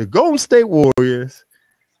 The Golden State Warriors,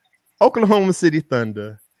 Oklahoma City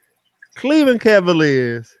Thunder, Cleveland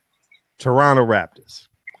Cavaliers, Toronto Raptors,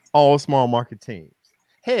 all small market teams.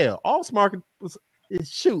 Hell, all small market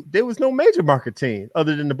there was no major market team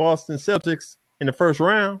other than the Boston Celtics in the first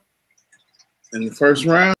round. In the first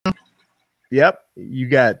round? Yep. You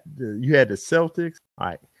had the Celtics. All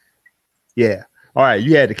right. Yeah. All right.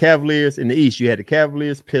 You had the Cavaliers in the East. You had the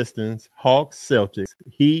Cavaliers, Pistons, Hawks, Celtics,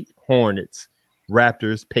 Heat, Hornets,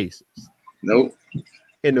 Raptors, Pacers. Nope.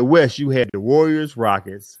 In the West, you had the Warriors,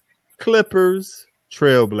 Rockets, Clippers,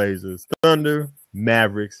 Trailblazers, Thunder,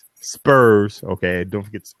 Mavericks, Spurs. Okay, don't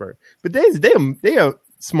forget the Spurs. But they are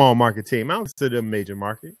small market team. I don't consider them major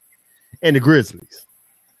market. And the Grizzlies.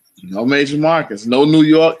 No major markets. No New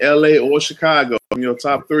York, LA, or Chicago in your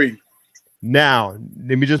top 3. Now,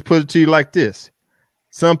 let me just put it to you like this.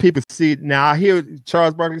 Some people see it. Now, I hear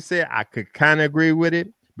Charles Barkley say I could kind of agree with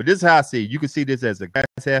it, but this is how I see it. You can see this as a glass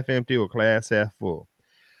half empty or glass half full.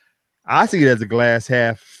 I see it as a glass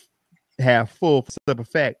half full for the simple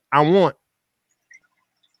fact. I want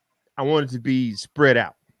it to be spread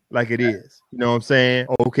out like it is. You know what I'm saying?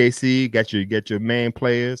 OKC got your main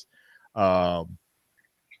players. Who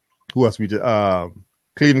else we did?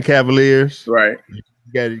 Cleveland Cavaliers. Right.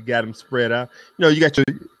 You got them spread out. You know, you got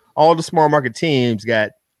all the small market teams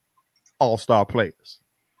got all-star players.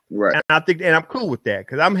 Right. And I think, and I'm cool with that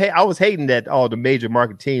because I was hating that all the major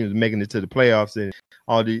market teams making it to the playoffs and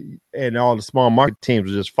all the small market teams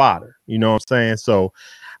were just fodder. You know what I'm saying? So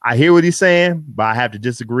I hear what he's saying, but I have to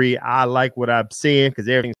disagree. I like what I'm seeing because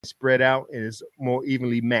everything's spread out and it's more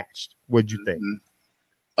evenly matched. What'd you think?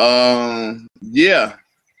 Yeah,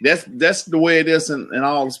 that's the way it is in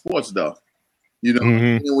all the sports, though. You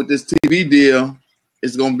know, with this TV deal,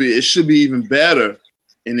 it should be even better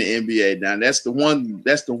in the NBA. Now, that's the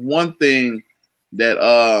one thing that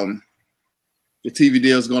the TV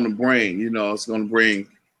deal is going to bring. You know, it's going to bring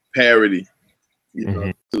parity, you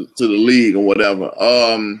know, to the league or whatever.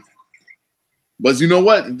 But you know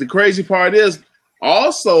what? The crazy part is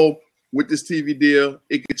also with this TV deal,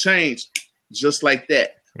 it could change just like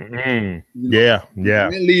that. You know, yeah.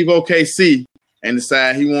 Leave OKC and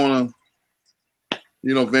decide he want to,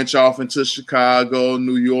 you know, venture off into Chicago,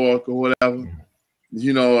 New York, or whatever.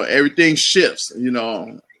 everything shifts. Who's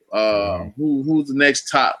the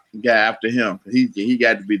next top guy after him? He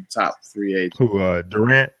got to be the top free agent. Who,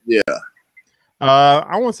 Durant? Yeah.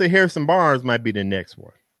 I want to say Harrison Barnes might be the next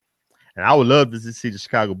one. And I would love to see the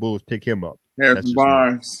Chicago Bulls pick him up. Harrison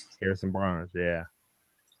Barnes. Harrison Barnes, yeah.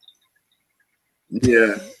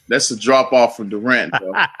 Yeah, that's a drop off from Durant,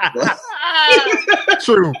 though.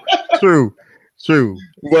 True.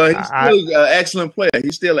 But he's still an excellent player.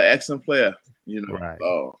 He's still an excellent player, Right.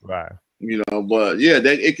 So, right. But yeah,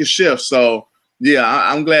 it can shift. So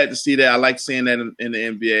yeah, I'm glad to see that. I like seeing that in the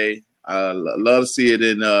NBA. I love to see it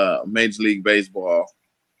in Major League Baseball,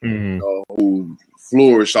 who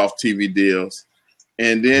flourish off TV deals,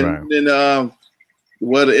 and then the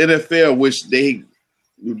NFL, which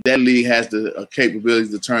that league has the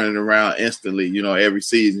capabilities to turn it around instantly. Every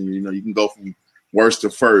season, you can go from worst to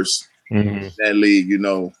first in that league, in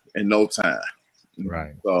no time.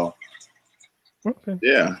 Right. So, okay.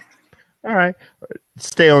 Yeah. All right.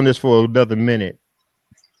 Stay on this for another minute.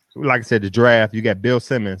 Like I said, the draft, you got Bill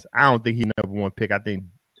Simmons. I don't think he's number one pick. I think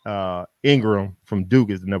Ingram from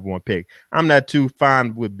Duke is the number one pick. I'm not too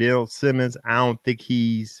fond with Bill Simmons. I don't think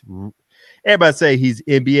everybody say he's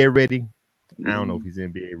NBA ready. I don't know if he's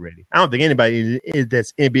NBA ready. I don't think anybody is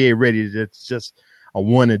that's NBA ready. That's just a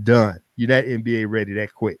one and done. You're not NBA ready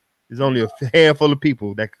that quick. There's only a handful of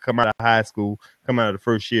people that could come out of high school, come out of the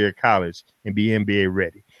first year of college, and be NBA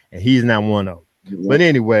ready. And he's not one of them. But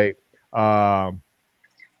anyway, to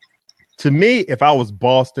me, if I was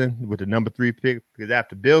Boston with the number 3 pick, because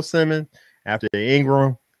after Bill Simmons, after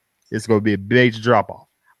Ingram, it's going to be a major drop-off.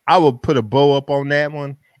 I would put a bow up on that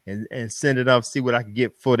one and send it up, see what I can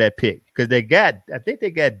get for that pick. Because I think they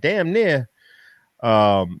got damn near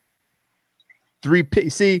 3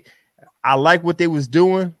 picks. See, I like what they was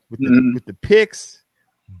doing with the picks,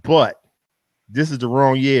 but this is the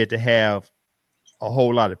wrong year to have a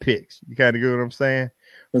whole lot of picks. You kind of get what I'm saying?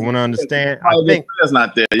 From what I understand, I think that's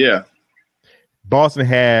not there. Yeah, Boston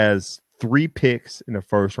has 3 picks in the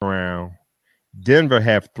first round. Denver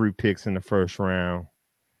have 3 picks in the first round.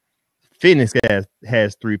 Phoenix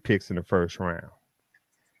has 3 picks in the first round.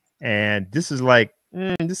 And this is like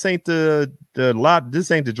this ain't the lot.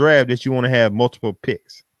 This ain't the draft that you want to have multiple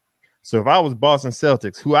picks. So if I was Boston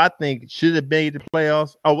Celtics, who I think should have made the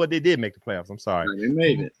playoffs, they did make the playoffs. I'm sorry. They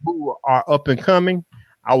made it. Who are up and coming,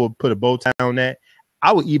 I would put a bow tie on that.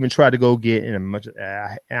 I would even try to go get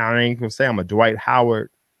I ain't gonna say I'm a Dwight Howard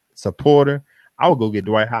supporter. I would go get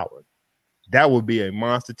Dwight Howard. That would be a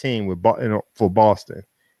monster team for Boston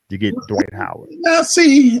to get Dwight Howard. Now,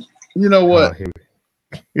 see, you know what?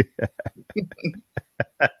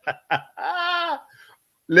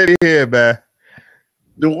 Let me hear, man.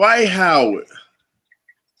 Dwight Howard,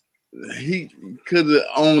 he could have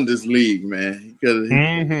owned this league, man. He could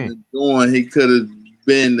have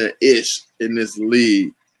been the ish in this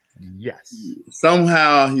league. Yes.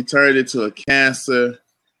 Somehow he turned into a cancer.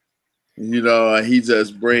 He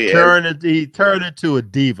just he turned into a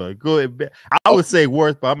diva. Go ahead. I would say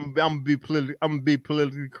worse, but I'm gonna be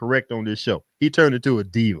politically correct on this show. He turned into a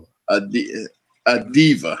diva. A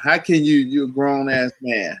diva. How can you're a grown ass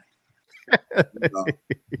man?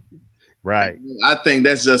 Right. I think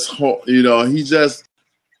that's just he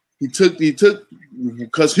took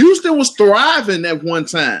because Houston was thriving at one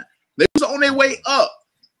time. They was on their way up.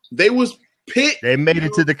 They was picked. They made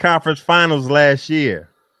it to the conference finals last year.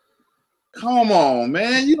 Come on,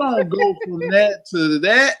 man. You don't go from that to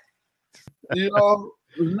that. Not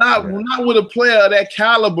with a player of that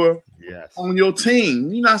caliber on your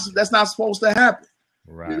team. That's not supposed to happen.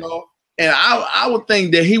 Right. And I would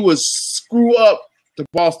think that he would screw up the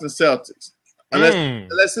Boston Celtics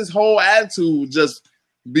unless his whole attitude just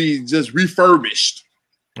be refurbished.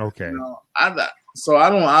 Okay. I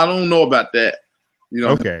don't know about that.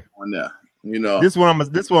 Okay. On there. This one I'm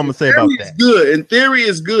gonna say about that. Good. In theory,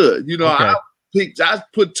 it's good. Okay. I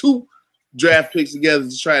put 2 draft picks together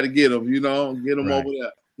to try to get him. Get him over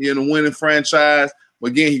there. He in a winning franchise.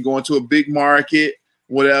 But again, he going to a big market,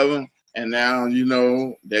 whatever. And now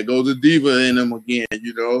there goes the diva in him again.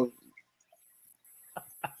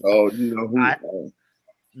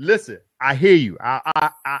 Listen, I hear you.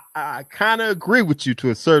 I kind of agree with you to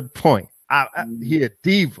a certain point. He a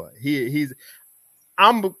diva.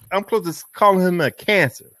 I'm close to calling him a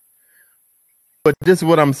cancer. But this is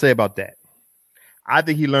what I'm gonna say about that. I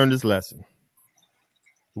think he learned his lesson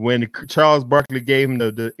when Charles Barkley gave him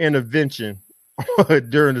the intervention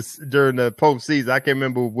during the postseason. I can't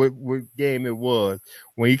remember what game it was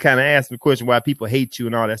when he kind of asked the question why people hate you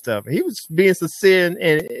and all that stuff. And he was being sincere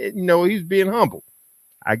and he was being humble.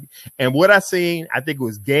 And what I seen, I think it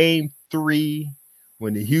was game 3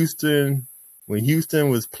 when when Houston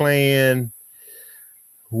was playing.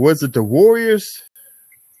 Was it the Warriors?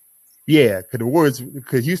 Yeah,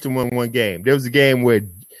 because Houston won one game. There was a game where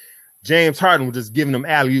James Harden was just giving them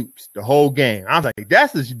alley-oops the whole game. I was like,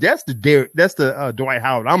 that's the Dwight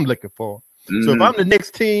Howard I'm looking for. Mm-hmm. So if I'm the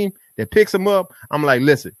next team that picks him up, I'm like,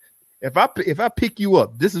 listen, if I pick you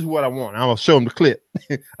up, this is what I want. I'm gonna show him the clip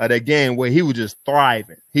of that game where he was just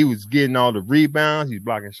thriving. He was getting all the rebounds, he's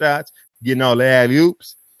blocking shots, getting all the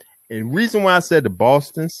alley-oops. And the reason why I said the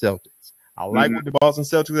Boston Celtics, I like what the Boston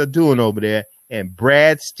Celtics are doing over there. And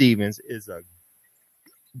Brad Stevens is a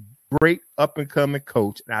great up-and-coming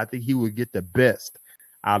coach, and I think he would get the best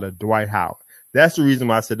out of Dwight Howard. That's the reason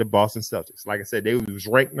why I said the Boston Celtics. Like I said, they was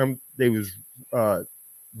ranked number 3 in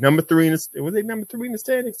the. Was they number 3 in the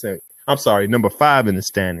standings? I'm sorry, number 5 in the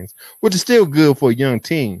standings, which is still good for a young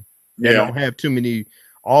team. They don't have too many.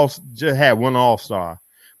 Just had one All-Star,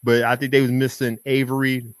 but I think they was missing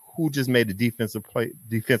Avery, who just made the defensive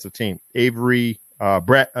team. Avery,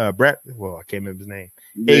 Brett. Well, I can't remember his name.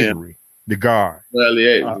 Yeah. Avery, the guard.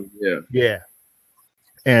 Avery, yeah.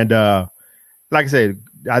 And like I said,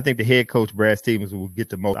 I think the head coach Brad Stevens will get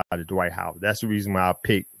the most out of Dwight Howard. That's the reason why I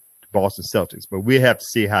picked the Boston Celtics. But we'll have to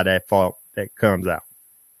see how that comes out.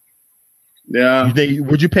 Yeah.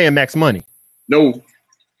 Would you pay him max money? No.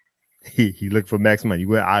 He looked for max money.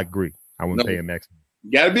 Well, I agree. I wouldn't pay him max money.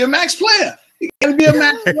 You got to be a max player. You got to be a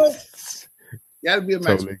max player. You got to be a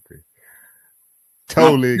max player.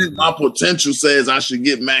 Totally agree. My potential says I should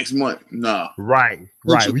get max money. Nah. Right.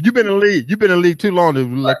 Well, you've been in the league. You've been in the league too long to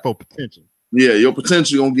look for potential. Yeah, your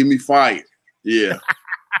potential gonna get me fired. Yeah.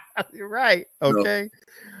 You're right. Okay.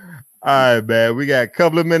 All right, man. We got a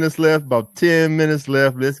couple of minutes left, about 10 minutes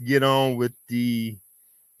left. Let's get on with the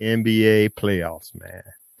NBA playoffs, man.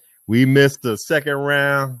 We missed the second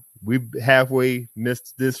round. We halfway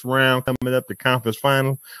missed this round coming up, the conference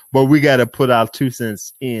final, but we got to put our 2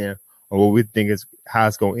 cents in on what we think is how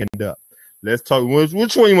it's going to end up. Let's talk.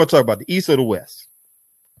 Which one you want to talk about, the East or the West?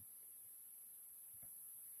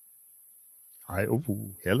 All right. Oh,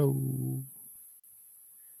 hello.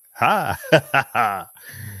 Hi.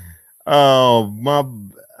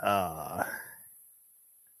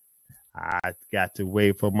 I got to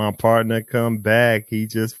wait for my partner to come back. He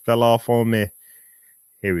just fell off on me.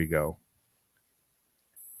 Here we go.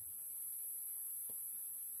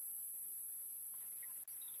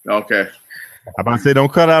 Okay. I'm about to say,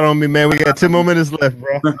 don't cut out on me, man. We got 10 more minutes left,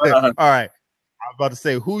 bro. All right. I was about to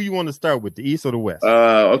say, who you want to start with, the East or the West?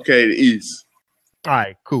 Okay, the East. All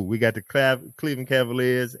right, cool. We got the Cleveland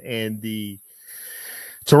Cavaliers and the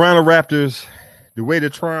Toronto Raptors. The way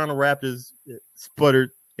the Toronto Raptors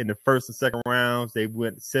sputtered in the first and second rounds, they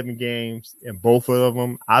went 7 games, and both of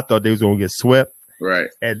them, I thought they was going to get swept.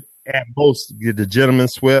 Right. At most, get the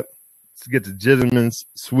gentleman's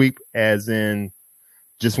sweep, as in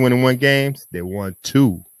just winning 1 game. They won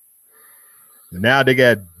 2. Now they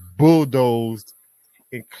got bulldozed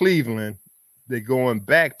in Cleveland. They're going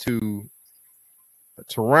back to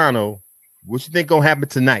Toronto. What you think gonna happen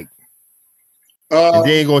tonight? And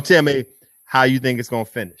then you're gonna tell me how you think it's gonna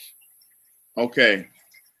finish. Okay.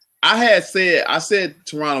 I said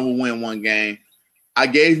Toronto will win 1 game. I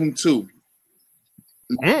gave them 2.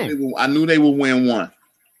 I knew they would win 1.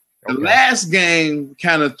 The last game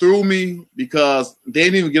kind of threw me because they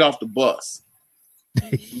didn't even get off the bus.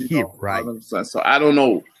 Yeah, right. So I don't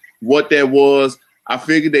know what that was. I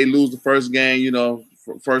figured they lose the first game,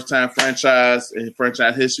 first time franchise in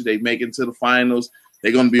franchise history, they make it to the finals.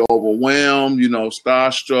 They're going to be overwhelmed,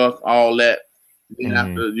 starstruck, all that. Then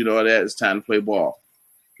after, that, it's time to play ball.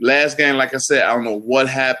 Last game, like I said, I don't know what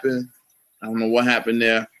happened. I don't know what happened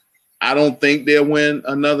there. I don't think they'll win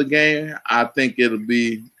another game. I think it'll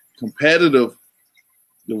be competitive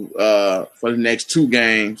for the next 2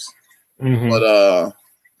 games. Mm-hmm. But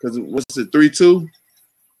because what's it, 3-2?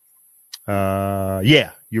 Yeah,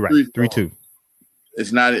 you're right. 3-2.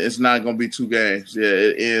 It's not gonna be 2 games. Yeah,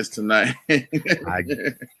 it ends tonight. I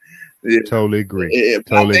totally agree.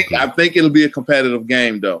 I think it'll be a competitive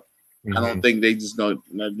game though. Mm-hmm. I don't think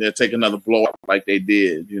they'll take another blowout like they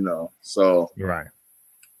did, So you're right.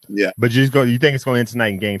 Yeah. But you think it's gonna end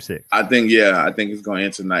tonight in game 6? I think it's gonna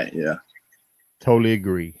end tonight, yeah. Totally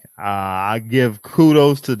agree. I give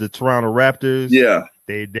kudos to the Toronto Raptors. Yeah.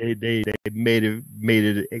 They made it. I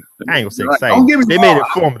ain't gonna say exciting. Don't get me they wrong. Made it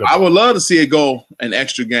formidable. I would love to see it go an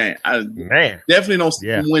extra game. I definitely don't see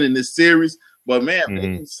them winning this series, but man, they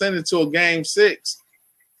can send it to a game 6,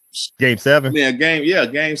 game 7. Yeah,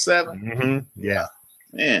 game 7. Mm-hmm. Yeah,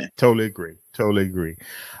 man, totally agree.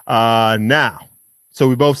 Now, so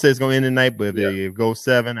we both say it's gonna end tonight, but if it goes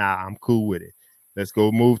 7, I'm cool with it. Let's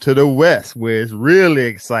go move to the West, where it's really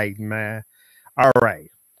exciting, man. All right.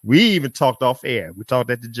 We even talked off air. We talked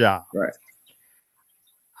at the job. Right.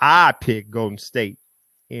 I picked Golden State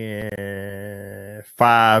in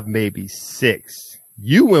 5, maybe 6.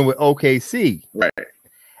 You went with OKC. Right.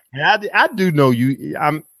 And I do know you.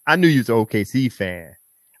 I knew you was an OKC fan.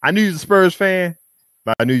 I knew you was a Spurs fan,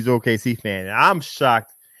 but I knew you was an OKC fan. And I'm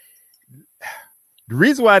shocked. The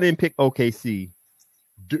reason why I didn't pick OKC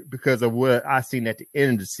because of what I seen at the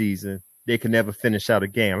end of the season, they could never finish out a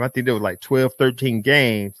game. I think there was like 12, 13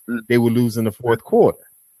 games they would lose in the fourth quarter.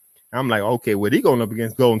 I'm like, okay, well, they're going up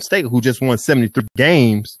against Golden State, who just won 73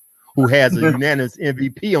 games, who has a unanimous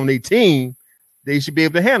MVP on their team. They should be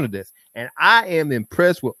able to handle this. And I am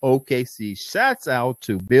impressed with OKC. Shouts out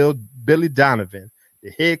to Billy Donovan,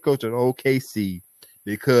 the head coach of OKC,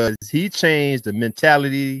 because he changed the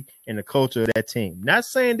mentality and the culture of that team. Not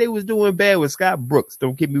saying they was doing bad with Scott Brooks.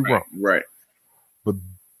 Don't get me wrong. Right. But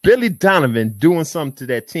Billy Donovan doing something to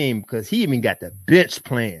that team because he even got the bench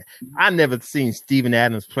playing. I never seen Steven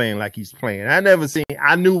Adams playing like he's playing.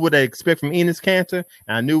 I knew what they expect from Enes Kanter,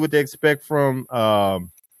 and I knew what they expect from Serge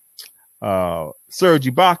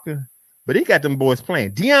Ibaka, but he got them boys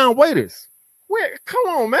playing. Deion Waiters. Come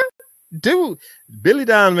on, man. Dude, Billy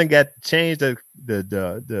Donovan got to change the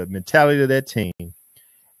mentality of that team,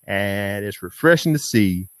 and it's refreshing to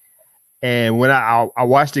see. And when I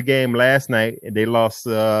watched the game last night, and they lost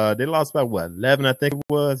by what, 11, I think it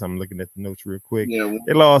was. I'm looking at the notes real quick. Yeah.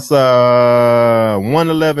 They lost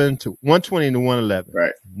 120 to 111.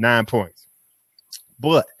 Right. 9 points.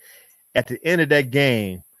 But at the end of that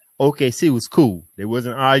game, OKC was cool. They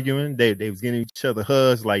wasn't arguing. They was getting each other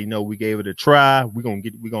hugs, like, we gave it a try. We're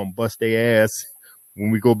gonna bust their ass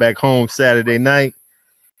when we go back home Saturday night.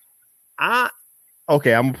 I'm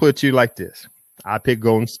gonna put you like this. I picked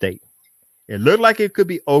Golden State. It looked like it could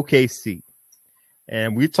be OKC.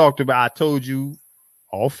 And I told you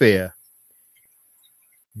all fair,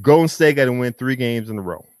 Golden State got to win 3 games in a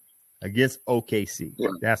row against OKC. Yeah.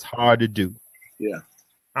 That's hard to do. Yeah.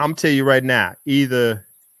 I'm telling you right now, either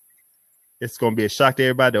it's going to be a shock to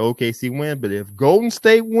everybody that OKC win, but if Golden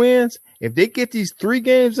State wins, if they get these 3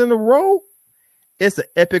 games in a row, it's an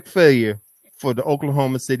epic failure for the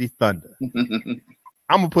Oklahoma City Thunder.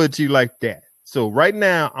 I'm going to put it to you like that. So right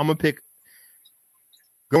now, I'm going to pick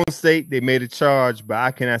Golden State. They made a charge, but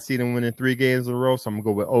I cannot see them winning 3 games in a row. So I'm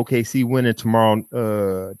going to go with OKC winning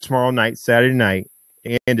tomorrow night, Saturday night,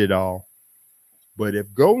 end it all. But if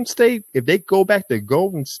they go back to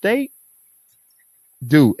Golden State,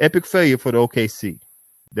 dude, epic failure for the OKC.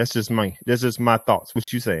 That's just my thoughts.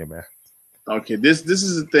 What you saying, man? Okay, this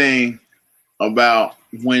is the thing about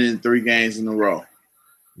winning 3 games in a row.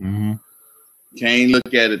 Mm-hmm. Can't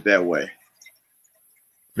look at it that way.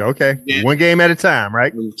 Okay, 1 game at a time,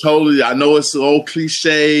 right? Totally. I know it's an old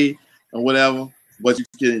cliche and whatever, but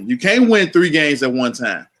you can't win 3 games at one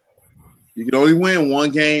time. You can only win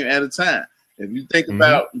 1 game at a time. If you think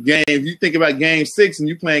about game 6 and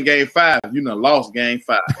you playing game 5, you done lost game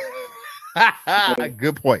 5. So,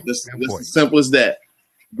 good point. It's as simple as that.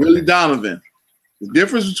 Billy Donovan. The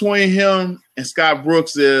difference between him and Scott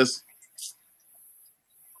Brooks is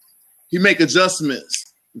he make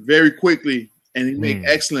adjustments very quickly, and he make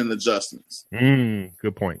excellent adjustments.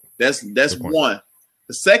 Good point. That's one.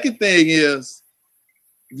 The second thing is,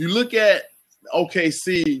 if you look at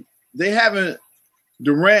OKC, they haven't.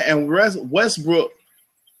 Durant and Westbrook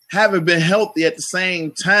haven't been healthy at the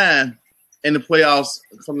same time in the playoffs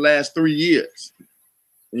for the last 3 years.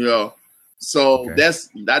 So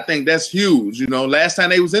I think that's huge. Last time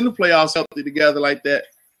they was in the playoffs healthy together like that,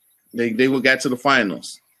 they got to the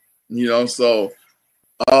finals. So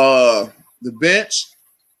the bench,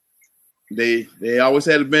 they always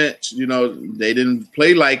had a bench. They didn't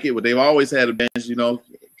play like it, but they've always had a bench.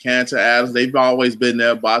 Kanter, Adams, they've always been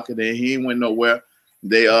there. Baca, he ain't went nowhere.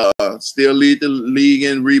 They still lead the league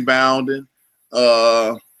in rebounding.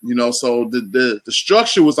 So the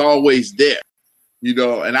structure was always there.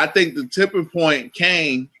 And I think the tipping point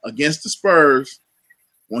came against the Spurs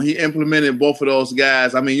when he implemented both of those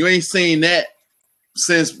guys. I mean, you ain't seen that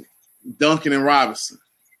since Duncan and Robinson.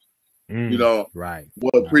 Right.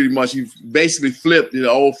 Well, pretty much you basically flipped the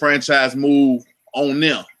old franchise move on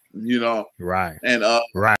them. Right. And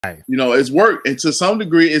right. It's worked, and to some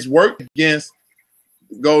degree, it's worked against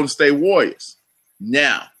Golden State Warriors.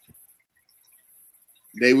 Now,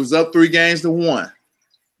 they was up 3 games to 1.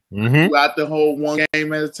 Throughout the whole 1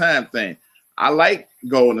 game at a time thing. I like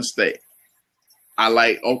Golden State. I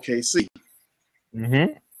like OKC.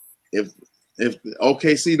 If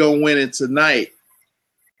OKC don't win it tonight,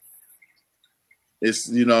 it's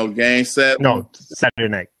game 7. No, Saturday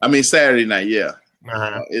night. I mean Saturday night. Yeah.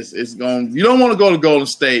 It's going. You don't want to go to Golden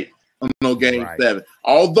State no game 7.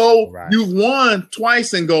 Although you've won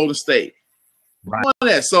twice in Golden State. Right. Won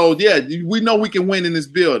that. So, yeah, we know we can win in this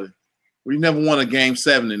building. We never won a game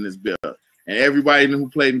 7 in this building. And everybody who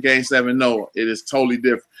played in game 7 know it is totally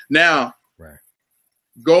different. Now,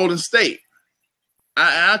 Golden State,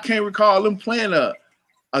 I can't recall them playing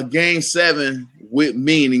a game 7 with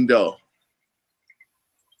meaning, though.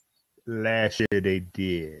 Last year they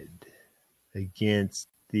did against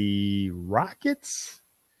the Rockets.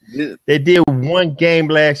 Yeah. They did one game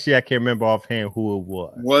last year. I can't remember offhand who it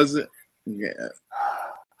was. Was it? Yeah.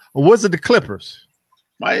 Or was it the Clippers?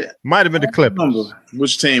 Might have been the Clippers. I don't remember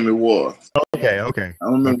which team it was. Okay. I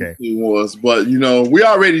don't remember who it was. But, we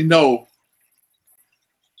already know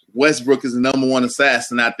Westbrook is the number one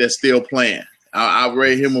assassin out there still playing. I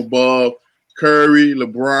rate him above Curry,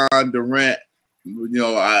 LeBron, Durant.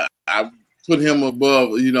 I put him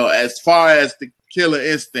above, as far as the killer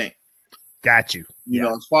instinct. Got you.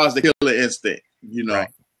 As far as the killer instinct, Right.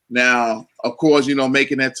 Now, of course,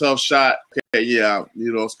 making that tough shot. Okay, yeah,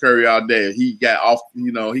 it's Curry all day. He got off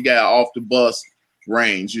the bus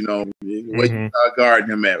range, where you start guarding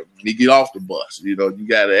him at. When he get off the bus, you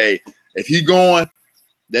gotta, if he going,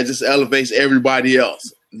 that just elevates everybody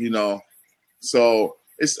else, So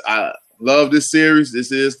I love this series.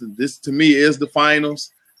 This to me is the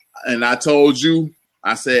finals. And I told you,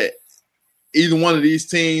 I said, either one of these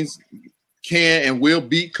teams can and will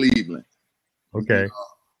beat Cleveland. Okay.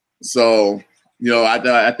 So,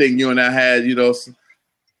 I think you and I had,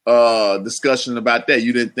 discussion about that.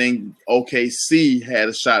 You didn't think OKC had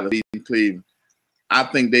a shot of beating Cleveland. I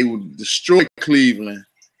think they would destroy Cleveland.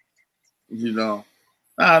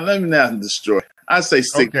 Let me not destroy. I say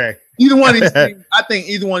 6. Okay. Either one of these teams, I think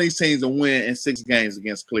either one of these teams will win in 6 games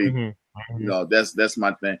against Cleveland. That's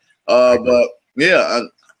my thing. But yeah,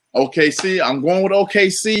 OKC. I'm going with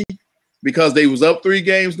OKC because they was up 3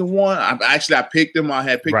 games to 1. I picked them. I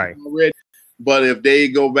had picked them already. But if they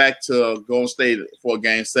go back to Golden State for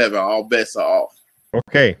game 7, all bets are off.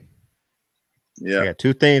 Okay. Yeah. I got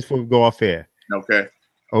 2 things before we go off air. Okay.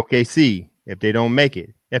 OKC. If they don't make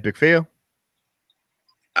it, epic fail.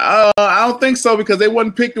 I don't think so because they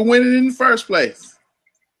wasn't picked to win it in the first place.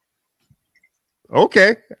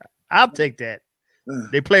 Okay. I'll take that.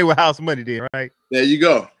 They play with house money then, right? There you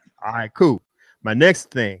go. All right, cool. My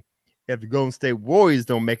next thing, if the Golden State Warriors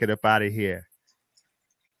don't make it up out of here,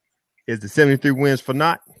 is the 73 wins for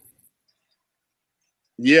naught?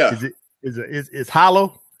 Yeah. It's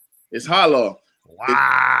hollow? It's hollow.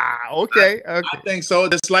 Wow. Okay. I think so.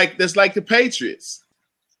 That's like the Patriots.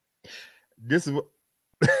 This is what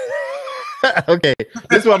okay.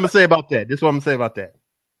 This is what I'm gonna say about that.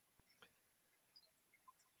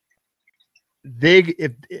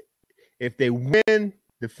 If they win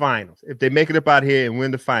the finals, if they make it up out here and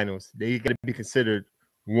win the finals, they got to be considered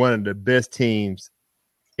one of the best teams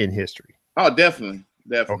in history. Oh, definitely.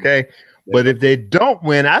 Okay. But if they don't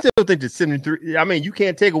win, I still think the 73. I mean, you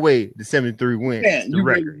can't take away the 73 wins. You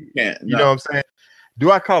record. You can't. You know what I'm saying? Do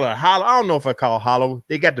I call it hollow? I don't know if I call it hollow.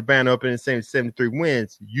 They got the banner up in the same 73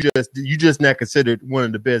 wins. You just not considered one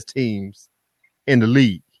of the best teams in the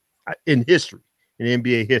league, in history, in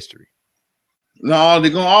NBA history. No, they're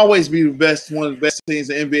gonna always be one of the best teams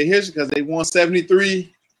in NBA history because they won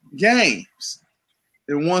 73 games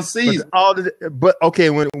in one season. But okay,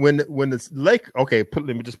 when the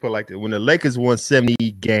let me just put it like this: when the Lakers won 70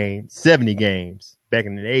 games back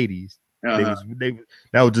in the 80s,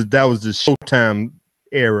 that was the Showtime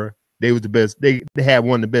era. They was the best. They had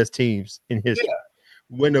one of the best teams in history.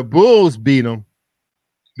 Yeah. When the Bulls beat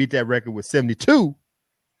that record with 72,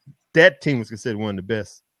 that team was considered one of the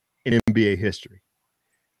best in NBA history.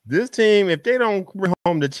 This team, if they don't bring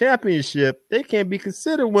home the championship, they can't be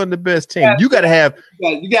considered one of the best teams. You got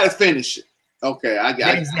to finish it. Okay, I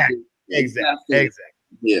got exactly.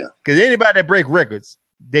 Yeah, because anybody that break records,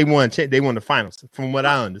 they won the finals. From what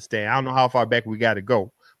I understand, I don't know how far back we got to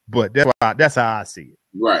go, but that's how I see it.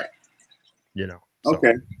 Right. So.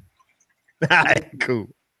 Okay. All right, cool.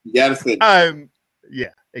 You got to finish. Yeah,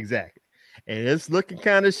 exactly. And it's looking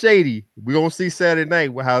kind of shady. We're going to see Saturday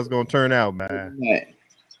night how it's going to turn out, man.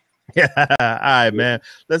 Yeah. All right, man.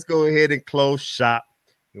 Let's go ahead and close shop.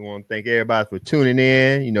 We want to thank everybody for tuning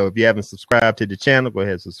in. If you haven't subscribed to the channel, go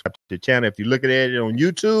ahead and subscribe to the channel. If you're looking at it on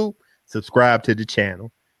YouTube, subscribe to the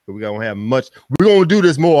channel. We're going to have we're going to do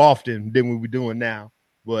this more often than we're doing now,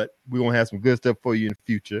 but we're going to have some good stuff for you in the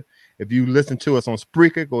future. If you listen to us on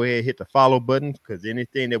Spreaker, go ahead and hit the follow button because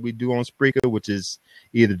anything that we do on Spreaker, which is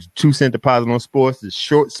either the 2-cent deposit on sports, the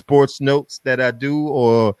short sports notes that I do,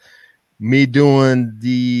 or me doing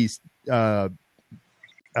these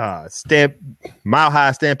Mile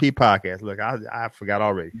High Stampede Podcast. Look, I forgot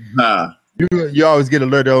already. Nah. You always get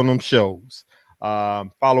alerted on them shows.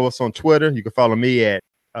 Follow us on Twitter. You can follow me at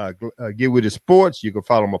Get With It Sports. You can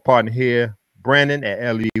follow my partner here, Brandon, at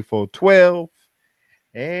LE412.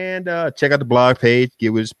 And check out the blog page,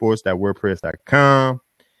 getwithitsports.wordpress.com.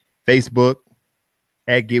 Facebook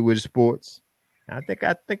at Get With It Sports. I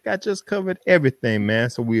think I just covered everything, man.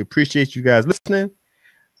 So we appreciate you guys listening.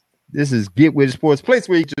 This is Get With It Sports, place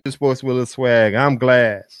where you get the sports with a swag. I'm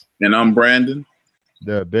Glass. And I'm Brandon.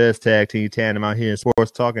 The best tag team tandem out here in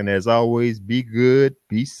sports talk. And as always, be good,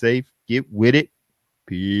 be safe, get with it.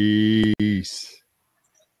 Peace.